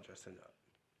care about dressing up,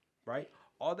 right?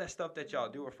 All that stuff that y'all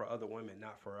do are for other women,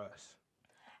 not for us.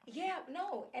 Yeah,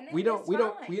 no, and We don't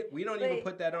fine. we don't even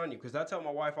put that on you, because I tell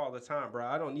my wife all the time, bro,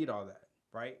 I don't need all that,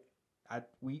 right?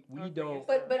 We don't.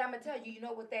 But I'm gonna tell you, you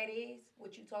know what that is?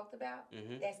 What you talked about?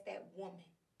 Mhm. That's that woman.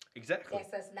 Exactly.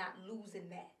 That's us not losing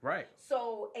that. Right.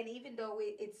 So, and even though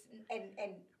it's and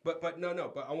But But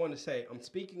I want to say, I'm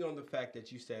speaking on the fact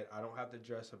that you said I don't have to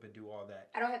dress up and do all that.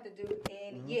 I don't have to do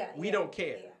any. We don't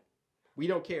care. Yeah. We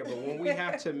don't care. But when we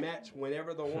have to match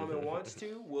whenever the woman wants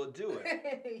to, we'll do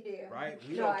it. Yeah. Right?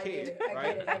 We No, don't I care. get it. I get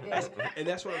Right? it. And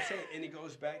that's what I'm saying. And it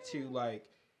goes back to like,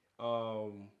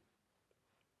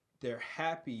 they're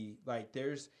happy. Like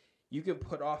you can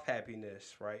put off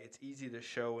happiness, right? It's easy to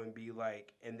show and be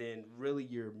like, and then really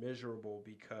you're miserable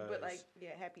because. But like,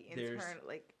 happy there's- internal,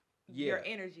 like Yeah, your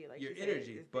energy, like your you said,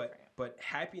 energy. is But different.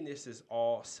 happiness is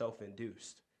all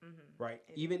self-induced. Mm-hmm. Right?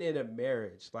 Even in a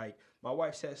marriage, like my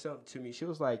wife said something to me. She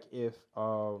was like, if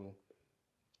so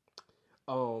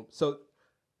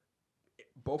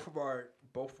both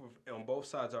on both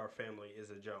sides of our family is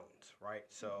a Jones, right?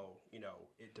 So,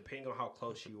 it depending on how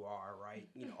close you are, right?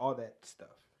 All that stuff.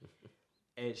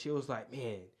 And she was like,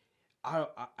 man, I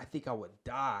think I would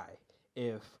die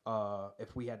if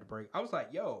we had to break. I was like,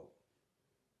 yo,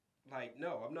 like,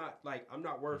 no, I'm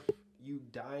not worth you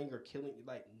dying or killing.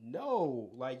 Like, no,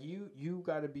 like you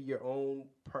got to be your own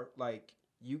like,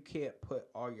 you can't put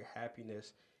all your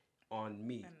happiness on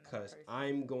me, because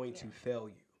I'm going to fail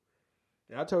you.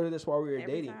 And I told her this while we were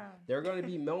dating. time. There are going to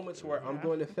be moments where I'm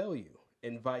going to fail you,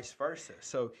 and vice versa.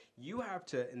 So you have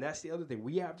to, and that's the other thing,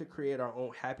 we have to create our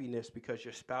own happiness, because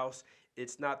your spouse,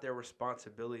 it's not their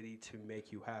responsibility to make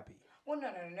you happy. Well, no,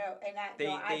 and I They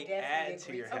definitely add to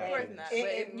agree your to that. Of course happiness. not. In-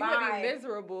 But in if you would my- be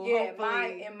miserable, Yeah,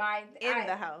 hopefully, in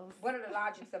the house. One of the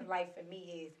logics of life for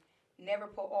me is never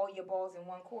put all your balls in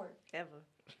one court. Ever.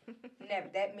 Never.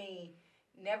 That means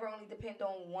never only depend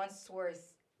on one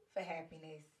source for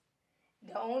happiness.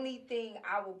 The only thing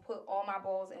I will put all my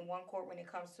balls in one court when it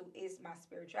comes to is my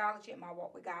spirituality and my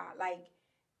walk with God. Like,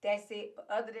 that's it. But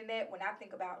other than that, when I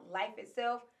think about life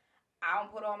itself, I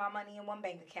don't put all my money in one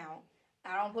bank account.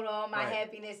 I don't put all my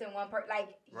happiness in one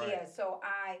so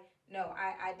I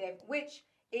definitely, which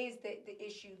is the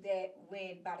issue that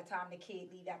when by the time the kid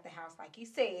leave out the house, like you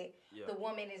said, the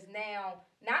woman is now,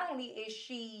 not only is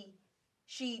she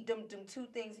them two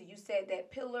things that you said,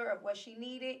 that pillar of what she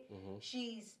needed,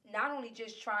 she's not only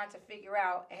just trying to figure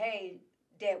out, hey,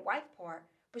 that wife part,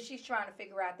 but she's trying to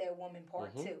figure out that woman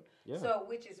part too. Yeah. So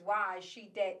which is why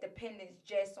that dependence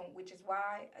just on, which is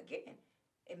why, again,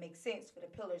 it makes sense for the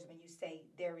pillars when you say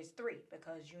there is three,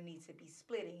 because you need to be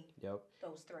splitting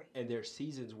those three. And there's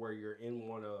seasons where you're in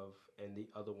one of and the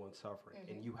other one suffering,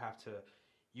 and you have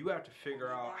to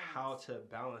figure out how to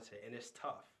balance it, and it's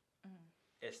tough.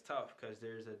 It's tough because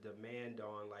there's a demand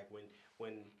on, like,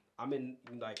 when I'm in,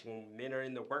 like, when men are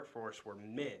in the workforce, we're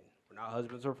men, we're not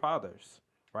husbands or fathers,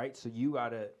 right? So you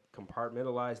gotta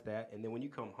compartmentalize that, and then when you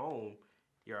come home,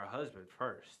 you're a husband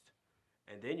first.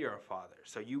 and then you're a father.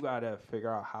 So you got to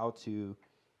figure out how to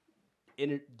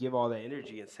give all that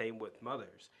energy, and same with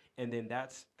mothers. And then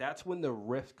that's when the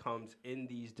rift comes in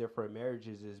these different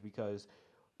marriages, is because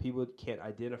people can't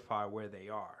identify where they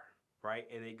are, right?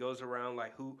 And it goes around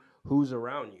like who's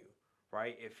around you,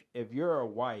 right? If you're a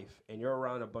wife and you're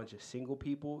around a bunch of single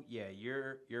people, yeah,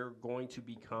 you're going to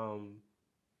become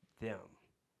them.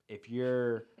 If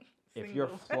you're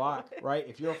flock, right?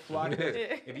 If you're a flock,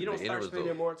 if you don't start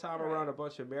spending more time around a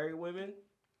bunch of married women,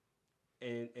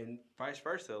 and vice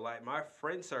versa, like my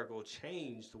friend circle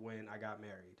changed when I got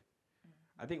married.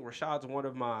 I think Rashad's one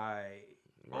of my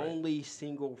only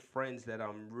single friends that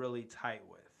I'm really tight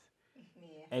with.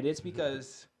 Yeah. And it's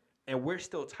because, and we're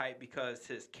still tight because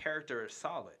his character is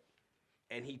solid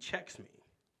and he checks me.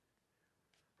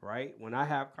 Right? When I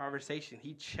have conversation,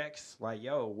 he checks like,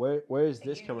 yo, where is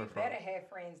this coming from? You better have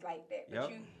friends like that.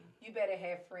 But you better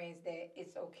have friends that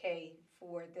it's okay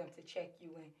for them to check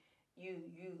you, and you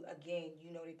again,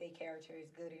 you know that their character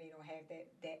is good and they don't have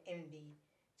that envy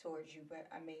towards you. But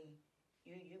I mean,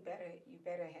 you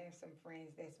better have some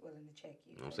friends that's willing to check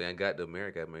you. You know what I'm saying? I got to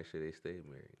marry, got to make sure they stay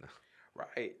married.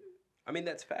 Right. I mean,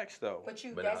 that's facts, though. But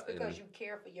that's because you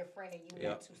care for your friend and you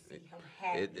want to see him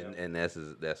happy. And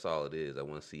that's all it is. I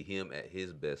want to see him at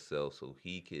his best self so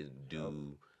he can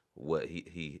do what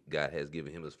God has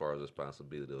given him as far as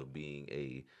responsibility of being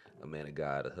a man of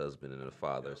God, a husband, and a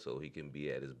father, so he can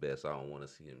be at his best. I don't want to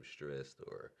see him stressed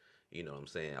or, you know what I'm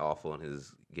saying, off on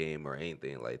his game or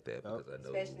anything like that. Because I know,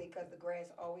 especially because the grass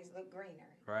always look greener.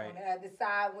 Right. On the other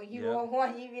side, when you on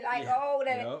one, you be like, oh,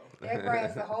 that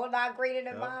grass a whole lot greener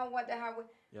than mine. Wonder how.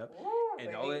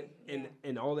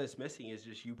 And all that's missing is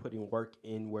just you putting work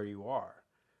in where you are.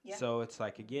 Yep. So it's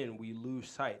like, again, we lose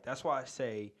sight. That's why I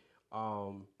say,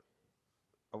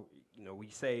 we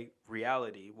say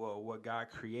reality. Well, what God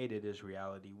created is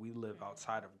reality. We live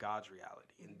outside of God's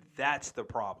reality, and that's the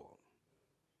problem.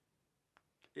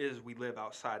 Is we live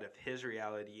outside of His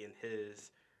reality and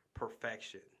His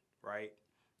perfection, right?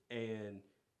 And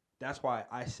that's why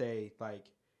I say, like,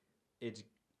 it's,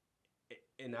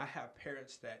 and I have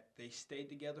parents that they stay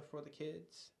together for the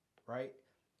kids, right?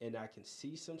 And I can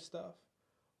see some stuff,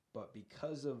 but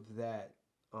because of that,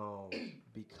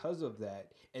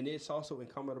 and it's also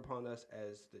incumbent upon us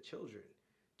as the children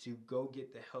to go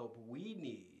get the help we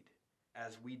need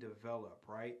as we develop,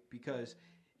 right? Because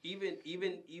even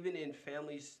in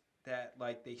families that,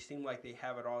 like, they seem like they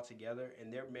have it all together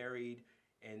and they're married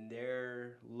and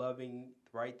they're loving,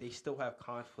 right? They still have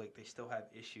conflict. They still have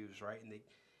issues, right? And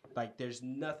there's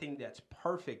nothing that's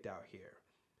perfect out here.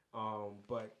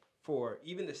 But for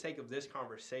even the sake of this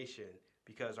conversation,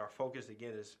 because our focus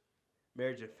again is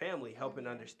marriage and family, helping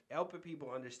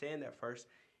people understand that first,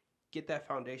 get that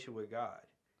foundation with God.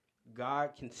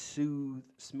 God can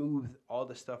smooth all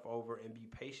the stuff over and be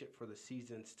patient for the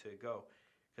seasons to go,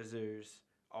 because there's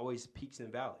always peaks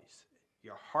and valleys.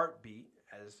 Your heartbeat,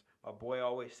 as my boy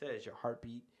always says, your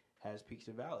heartbeat has peaks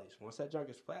and valleys. Once that junk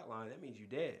is flatline, that means you're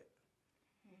dead.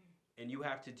 And you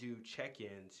have to do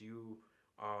check-ins.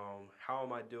 How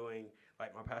am I doing?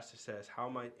 Like my pastor says,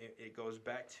 it goes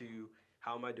back to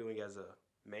how am I doing as a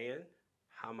man?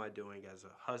 How am I doing as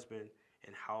a husband?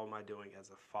 And how am I doing as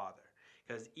a father?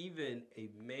 Because even a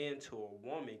man to a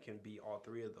woman can be all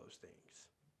three of those things.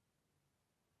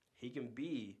 He can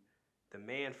be the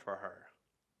man for her,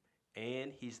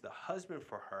 and he's the husband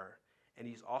for her, and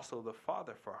he's also the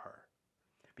father for her.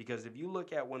 Because if you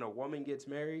look at when a woman gets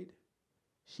married,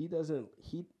 she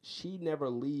never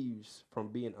leaves from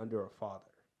being under a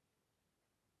father.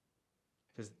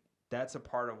 Because that's a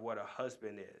part of what a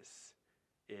husband is,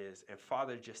 and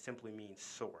father just simply means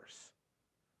source.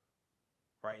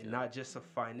 Right? Yeah. Not just a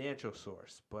financial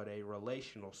source, but a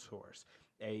relational source,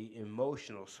 a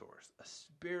emotional source, a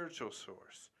spiritual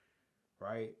source,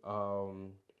 right? A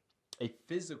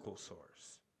physical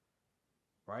source,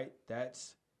 right?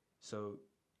 That's so.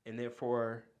 And then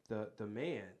for the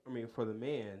man, the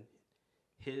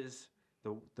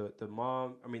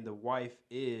wife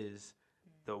is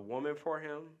the woman for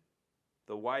him,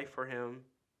 the wife for him,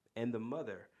 and the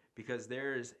mother. Because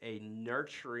there is a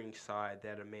nurturing side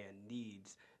that a man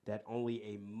needs that only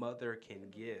a mother can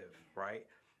give, right?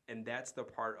 And that's the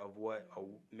part of what a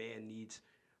man needs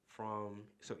from.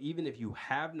 So even if you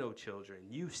have no children,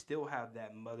 you still have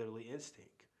that motherly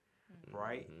instinct,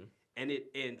 right? Mm-hmm.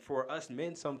 And for us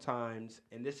men sometimes,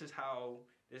 and this is how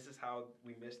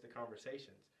we miss the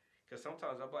conversations. Because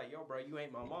sometimes I'm like, yo, bro, you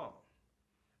ain't my mom.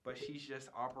 But she's just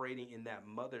operating in that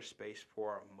mother space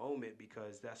for a moment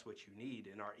because that's what you need.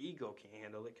 And our ego can't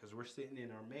handle it because we're sitting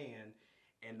in our man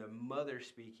and the mother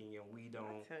speaking, and we I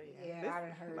don't. tell you, Yeah, this I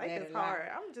done heard life that is a lot. hard.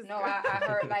 I'm just No, I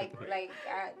heard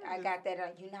I got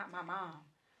that. You're not my mom.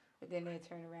 But then they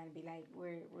turn around and be like,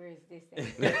 where is this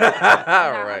at?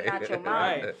 Right. I'm not your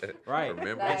mom. Right.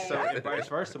 Remember? Like- And so, and vice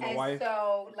versa, my And wife.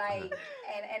 so, like,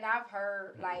 and I've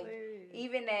heard, like, Hilarious.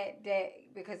 even that,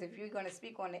 because if you're going to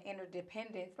speak on the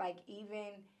interdependence, like,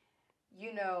 even,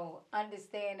 you know,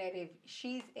 understand that if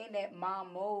she's in that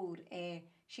mom mode and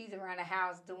she's around the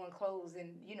house doing clothes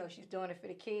and, you know, she's doing it for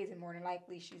the kids and more than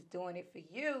likely she's doing it for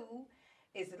you,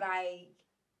 it's like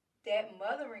that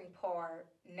mothering part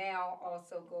now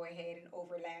also go ahead and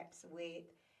overlaps with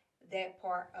that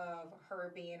part of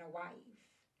her being a wife.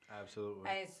 Absolutely.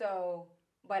 And so,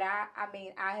 but I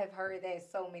mean, I have heard that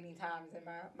so many times in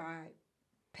my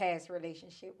past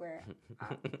relationship where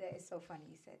that is so funny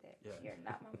you said that. Yeah. You're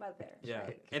not my mother. Yeah,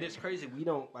 Like, and it's crazy. We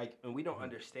don't and we don't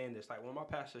understand this. Like when my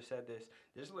pastor said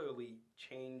this literally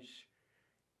changed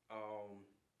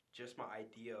just my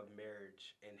idea of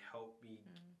marriage and helped me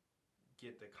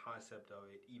get the concept of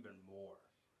it even more.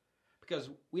 Because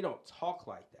we don't talk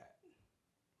like that,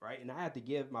 right? And I have to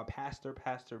give my pastor,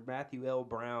 Pastor Matthew L.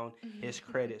 Brown, his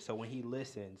credit. So when he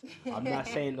listens, I'm not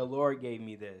saying the Lord gave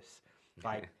me this.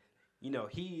 Like, you know,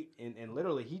 he and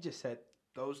literally he just said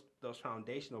those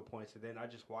foundational points, and then I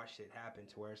just watched it happen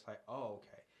to where it's like, oh,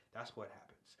 okay, that's what happens.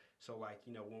 So like,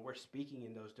 you know, when we're speaking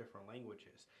in those different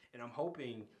languages, and I'm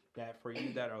hoping that for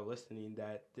you that are listening,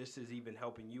 that this is even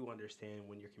helping you understand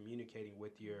when you're communicating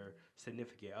with your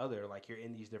significant other, like you're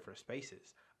in these different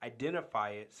spaces.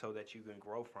 Identify it so that you can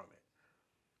grow from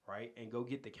it, right? And go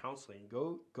get the counseling.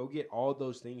 Go get all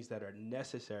those things that are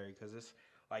necessary, because it's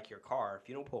like your car. If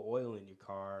you don't put oil in your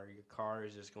car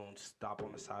is just going to stop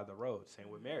on the side of the road. Same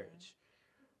with marriage,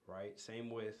 right? Same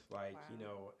with like, you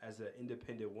know, as an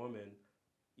independent woman,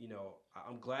 you know,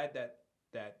 I'm glad that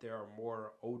there are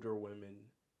more older women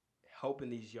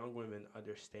helping these young women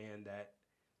understand that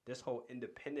this whole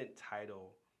independent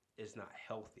title is not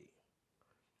healthy,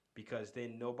 because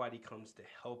then nobody comes to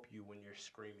help you when you're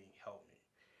screaming, help me,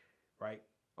 right?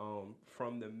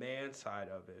 From the man side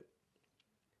of it,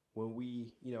 when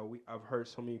I've heard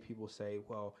so many people say,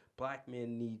 well, black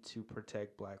men need to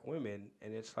protect black women.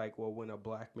 And it's like, well, when a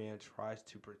black man tries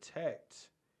to protect,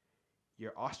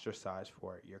 you're ostracized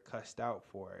for it. You're cussed out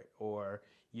for it. Or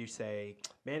you say,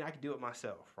 man, I can do it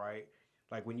myself, right?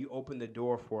 Like when you open the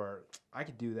door for, I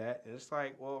could do that. And it's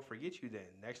like, well, forget you then.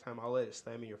 Next time I'll let it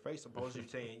slam in your face. Suppose you're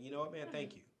saying, you know what, man,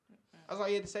 thank you. That's all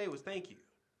you had to say was thank you,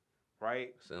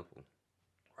 right? Simple.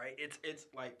 Right? It's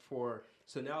like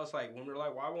so now it's like when we're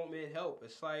like, why won't men help?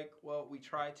 It's like, well, we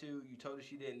tried to. You told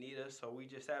us you didn't need us, so we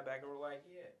just sat back and we're like,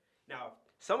 yeah. Now,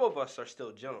 some of us are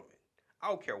still gentlemen. I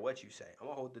don't care what you say. I'm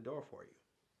going to hold the door for you.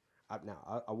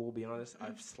 I will be honest.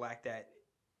 I've slacked that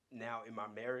now in my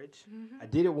marriage. I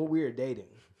did it when we were dating.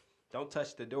 Don't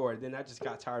touch the door. Then I just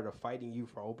got tired of fighting you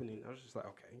for opening. I was just like,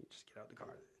 okay, just get out the car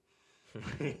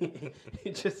then.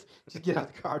 just get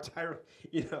out the car. Tired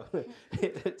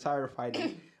of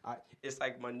fighting. It's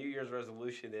like my New Year's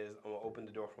resolution is I'm gonna open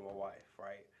the door for my wife.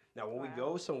 Right now, when we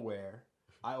go somewhere,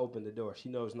 I open the door. She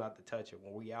knows not to touch it.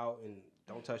 When we out, and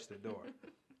don't touch the door.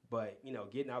 But you know,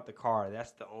 getting out the car,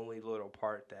 that's the only little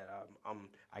part that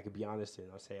I could be honest and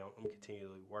I'll say I'm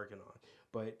continually working on.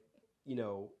 But you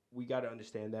know, we got to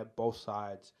understand that both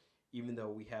sides, even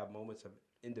though we have moments of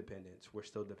independence, we're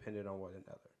still dependent on one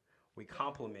another. We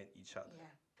complement each other,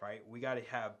 right? We got to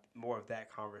have more of that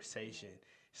conversation.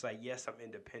 It's like, yes, I'm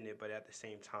independent, but at the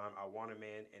same time, I want a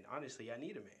man, and honestly, I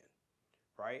need a man,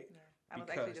 right? Yeah. I was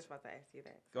actually just about to ask you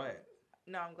that. Go ahead.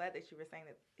 No, I'm glad that you were saying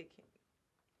that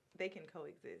they can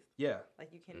coexist. Yeah.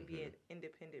 Like you can be an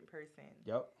independent person.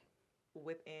 Yep.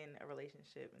 Within a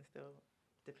relationship and still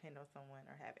depend on someone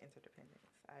or have interdependence.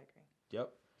 I agree.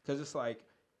 Yep. Because it's like,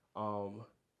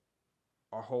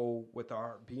 our whole with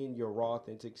our being your raw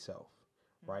authentic self,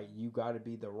 right? You got to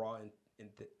be the raw and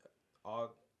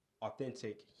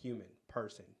authentic human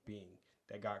person being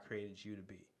that God created you to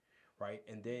be, right?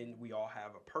 And then we all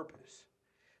have a purpose.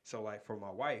 So like for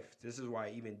my wife, this is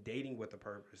why even dating with a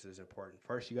purpose is important.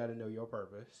 First, you got to know your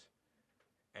purpose,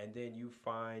 and then you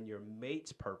find your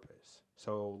mate's purpose.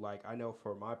 So like I know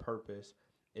for my purpose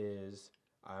is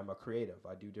I'm a creative.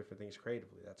 I do different things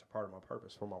creatively. That's a part of my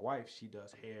purpose. For my wife, she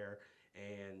does hair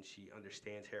and she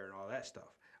understands hair and all that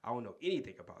stuff. I don't know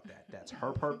anything about that. That's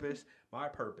her purpose, my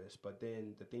purpose. But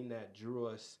then the thing that drew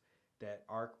us, that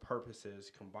our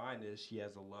purposes combined, is she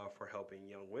has a love for helping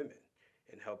young women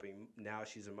and helping. Now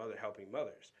she's a mother helping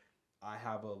mothers. I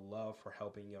have a love for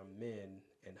helping young men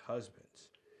and husbands.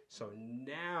 So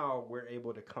now we're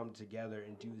able to come together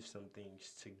and do some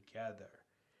things together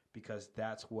because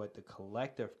that's what the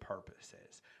collective purpose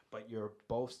is. But you're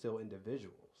both still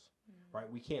individuals, right?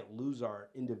 We can't lose our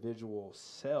individual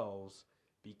selves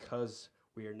because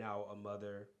we are now a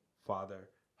mother, father,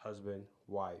 husband,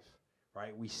 wife,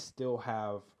 right? We still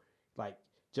have, like,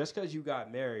 just because you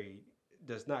got married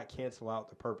does not cancel out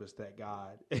the purpose that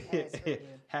God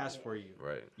has for you.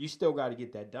 Right. You still got to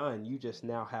get that done. You just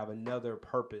now have another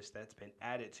purpose that's been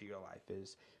added to your life,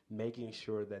 is making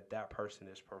sure that that person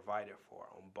is provided for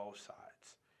on both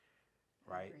sides,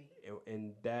 right?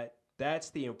 And that's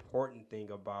the important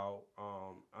thing about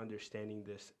understanding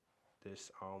this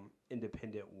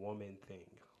independent woman thing.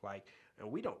 Like,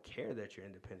 and we don't care that you're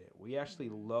independent. We actually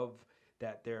love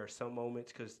that there are some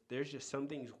moments, because there's just some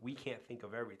things we can't think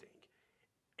of everything,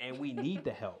 and we need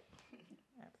the help.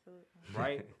 Absolutely.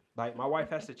 Right? Like, my wife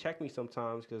has to check me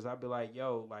sometimes, because I'll be like,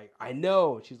 yo, like, I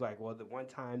know. And she's like, well, the one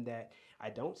time that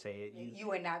I don't say it,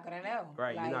 you are not going to know.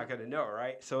 Right, like, you're not going to know,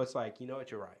 right? So it's like, you know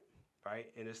what, you're right, right?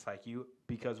 And it's like,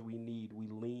 because we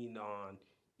lean on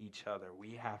each other.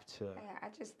 We have to. I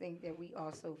just think that we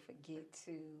also forget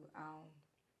to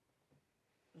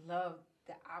love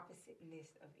the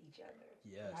oppositeness of each other.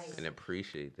 Yes. Like, And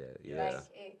appreciate that. Yeah.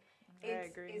 like I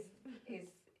agree.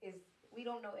 It's we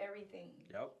don't know everything.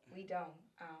 Yep. We don't.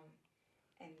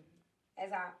 And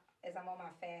as I'm on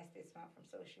my fast this month from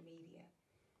social media,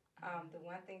 the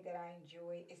one thing that I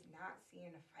enjoy is not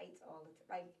seeing the fights all the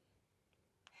time. Like,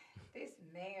 this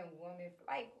man, woman,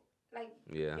 like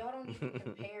Yeah. y'all don't even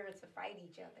compare to fight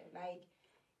each other. Like,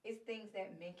 it's things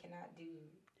that men cannot do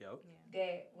Yep.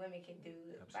 that women can do,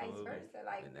 Absolutely. vice versa.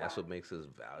 Like, And that's what makes us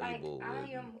valuable. Like, I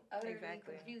and- am utterly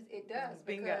Exactly. confused. It does,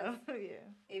 Bingo. because Yeah.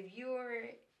 if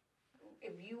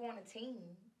you on a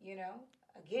team,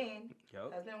 again,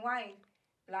 Yep. husband and wife,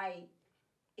 like,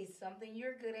 it's something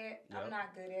you're good at, Yep. I'm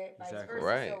not good at, vice Exactly. versa.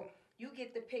 Right. So you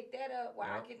get to pick that up while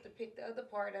Yep. I get to pick the other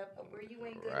part up of where you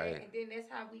ain't good Right. at, and then that's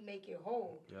how we make it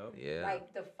whole. Yep. Yeah.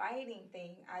 Like, the fighting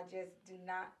thing, I just do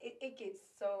not. It gets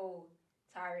so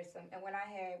tiresome. And when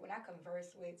I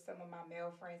converse with some of my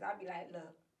male friends, I'll be like,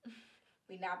 look,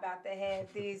 we not about to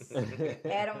have this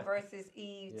Adam versus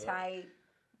Eve Yeah. type,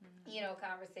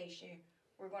 conversation.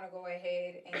 We're gonna go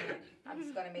ahead and I'm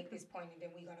just gonna make this point, and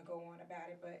then we're gonna go on about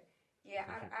it. But yeah,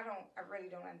 I really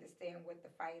don't understand what the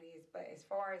fight is. But as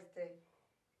far as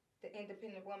the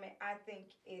independent woman, I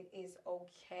think it is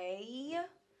okay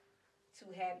to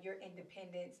have your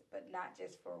independence, but not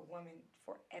just for a woman,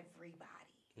 for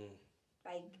everybody.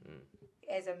 Like,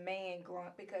 as a man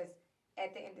growing, because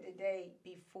at the end of the day,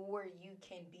 before you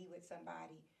can be with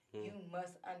somebody, you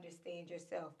must understand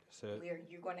yourself. Where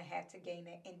you're going to have to gain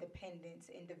that independence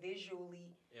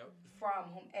individually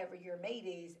from whomever your mate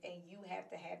is, and you have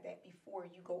to have that before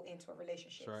you go into a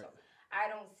relationship. Right. So I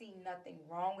don't see nothing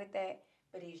wrong with that,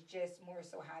 but it's just more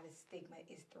so how the stigma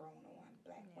is thrown on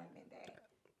black women that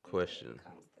Question. it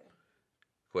comes to.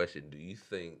 Question: do you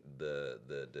think the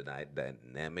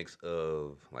dynamics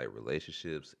of, like,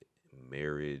 relationships,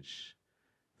 marriage,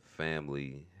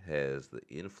 family has the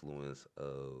influence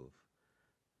of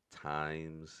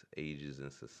times, ages,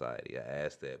 and society? I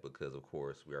ask that because, of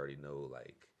course, we already know,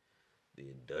 like, the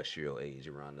industrial age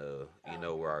around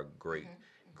where our great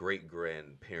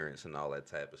grandparents and all that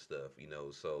type of stuff.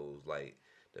 So like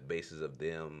the basis of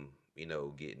them,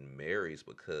 getting married is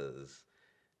because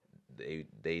they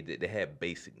had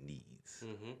basic needs,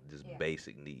 just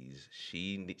basic needs.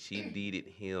 She needed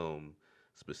him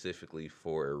specifically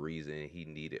for a reason. He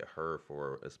needed her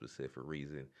for a specific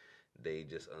reason. They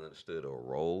just understood a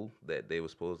role that they were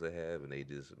supposed to have, and they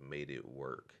just made it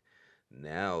work.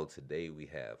 Now, today, we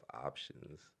have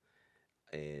options,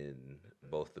 and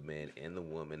both the man and the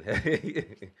woman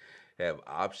have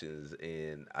options.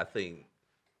 And I think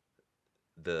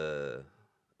the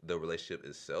relationship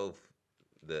itself,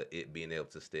 it being able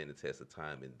to stand the test of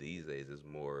time in these days, is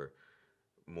more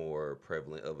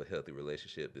prevalent of a healthy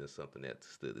relationship than something that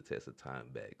stood the test of time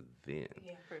back then.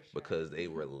 Yeah, For sure. Because they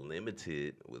were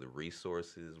limited with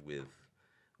resources, with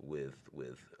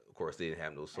of course they didn't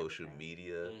have no social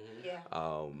media. Yeah.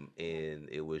 And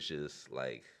it was just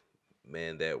like,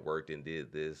 man that worked and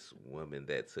did this, woman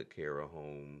that took care of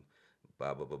home,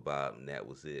 blah blah blah blah, and that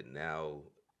was it. Now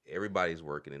everybody's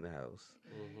working in the house,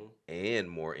 and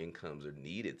more incomes are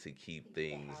needed to keep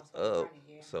things household up. running,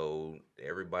 yeah. So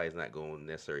everybody's not going to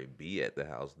necessarily be at the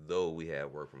house, though we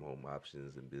have work from home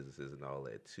options and businesses and all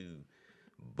that too.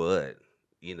 But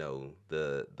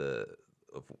the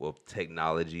of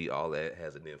technology, all that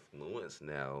has an influence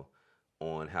now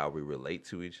on how we relate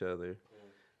to each other,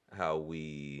 how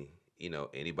we,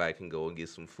 anybody can go and get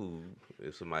some food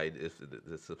if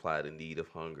to supply the need of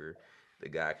hunger. the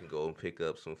guy can go and pick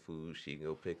up some food. She can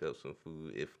go pick up some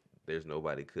food if there's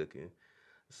nobody cooking.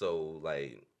 So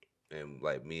like, and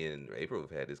like me and April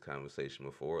have had this conversation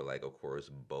before. Like, of course,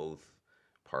 both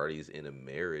parties in a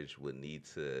marriage would need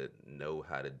to know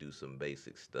how to do some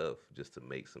basic stuff just to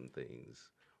make some things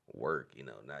work. You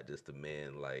know, not just the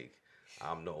man like,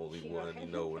 I'm the only one. You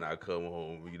know, when I come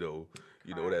home, you know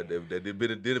that did a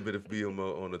bit of be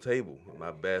on the table.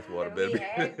 My bathwater better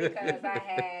be. Because I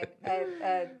had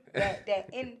that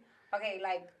in. Okay,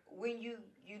 like when you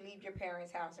leave your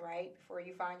parents' house, right, before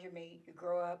you find your mate, you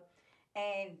grow up,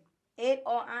 and in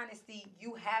all honesty,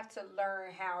 you have to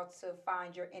learn how to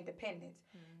find your independence.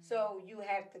 So you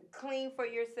have to clean for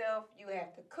yourself, you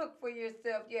have to cook for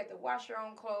yourself, you have to wash your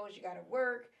own clothes, you got to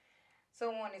work,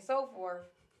 so on and so forth.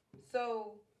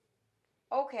 So,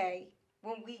 okay,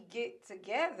 when we get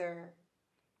together,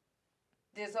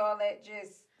 does all that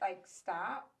just like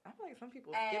stop? I feel like some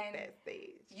people skip that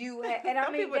stage. And I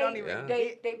mean, people don't even.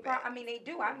 They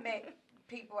do. I met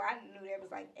people I knew that was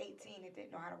like 18 and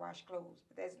didn't know how to wash clothes,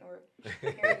 but that's not.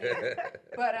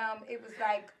 But it was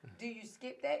like, do you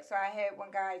skip that? So I had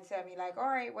one guy tell me like, all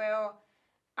right, well,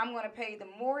 I'm gonna pay the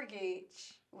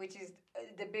mortgage, which is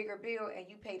the bigger bill, and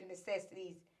you pay the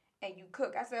necessities and you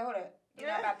cook. I said, hold up, you're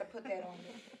not about to put that on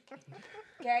me.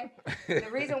 Okay? The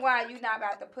reason why you're not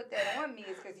about to put that on me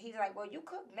is because he's like, well, you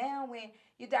cook now when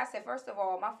you die. I said, first of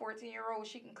all, my 14-year-old,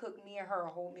 she can cook me and her a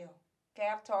whole meal. Okay?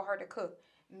 I've taught her to cook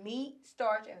meat,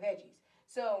 starch, and veggies.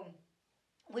 So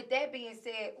with that being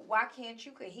said, why can't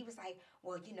you cook? He was like,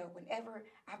 well, you know, whenever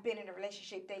I've been in a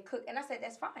relationship, they cook. And I said,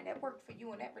 that's fine. That worked for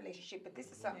you in that relationship, but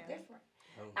this is something different.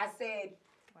 I said,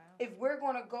 if we're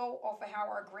going to go off of how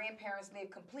our grandparents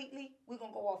lived completely, we're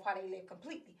going to go off how they live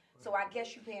completely. So I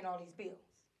guess you're paying all these bills.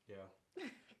 Yeah.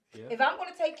 If I'm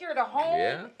going to take care of the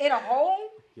home, in a home,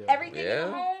 everything in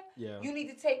the home, you need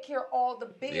to take care of all the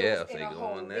bills in a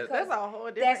home. That's a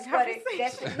whole different conversation.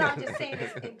 That's not just saying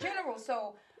this in general.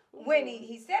 So when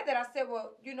he said that, I said,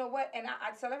 well, you know what? And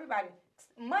I tell everybody,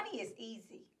 money is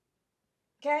easy.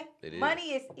 Okay?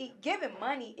 Money is giving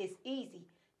money is easy.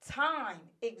 Time,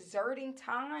 exerting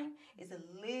time is a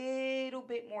little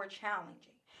bit more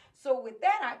challenging. So with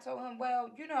that, I told him,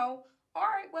 well, you know, all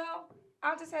right, well,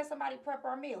 I'll just have somebody prep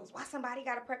our meals. Why somebody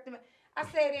got to prep them? I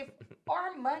said, if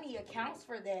our money accounts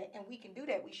for that and we can do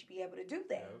that, we should be able to do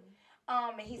that.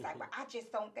 And he's like, well, I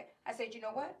just don't think. I said, you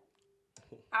know what?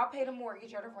 I'll pay the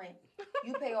mortgage or the rent.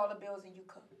 You pay all the bills and you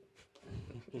cook.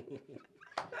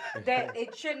 That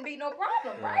it shouldn't be no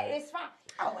problem, right? It's fine.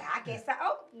 Oh, I guess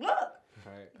look.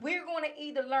 Right. We're going to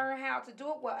either learn how to do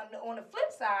it. Well, on the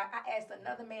flip side, I asked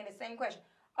another man the same question.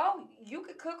 Oh, you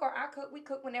could cook or I cook. We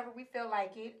cook whenever we feel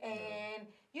like it. And,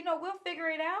 you know, we'll figure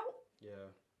it out.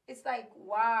 Yeah. It's like,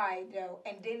 why, though?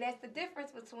 And then that's the difference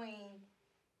between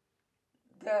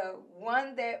the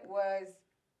one that was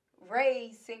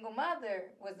raised single mother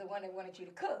was the one that wanted you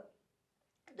to cook.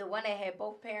 The one that had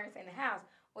both parents in the house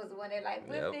was the one that like,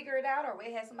 we'll figure it out or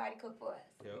we'll have somebody cook for us.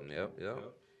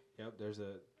 Yep.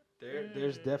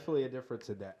 There's definitely a difference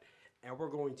in that. And we're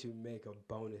going to make a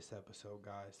bonus episode,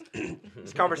 guys.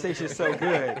 This conversation is so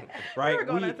good, right?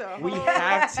 We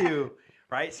have to,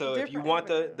 right? So if you want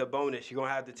the bonus, you're going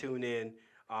to have to tune in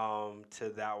to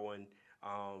that one.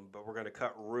 But we're going to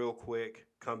cut real quick,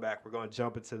 come back. We're going to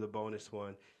jump into the bonus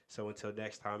one. So until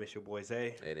next time, it's your boy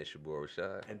Zay. And it's your boy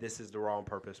Rashad. And this is the Raw on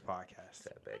Purpose podcast.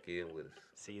 Tap back in with us.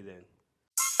 See you then.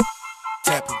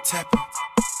 Tapping.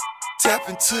 Tap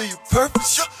into your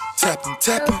purpose. Tapping.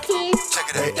 Check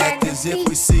it. They act as if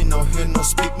we see, no hear, no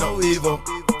speak, no evil.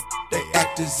 They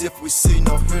act as if we see,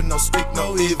 no hear, no speak,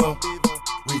 no evil.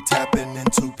 We tapping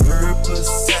into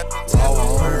purpose. Raw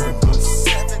on purpose.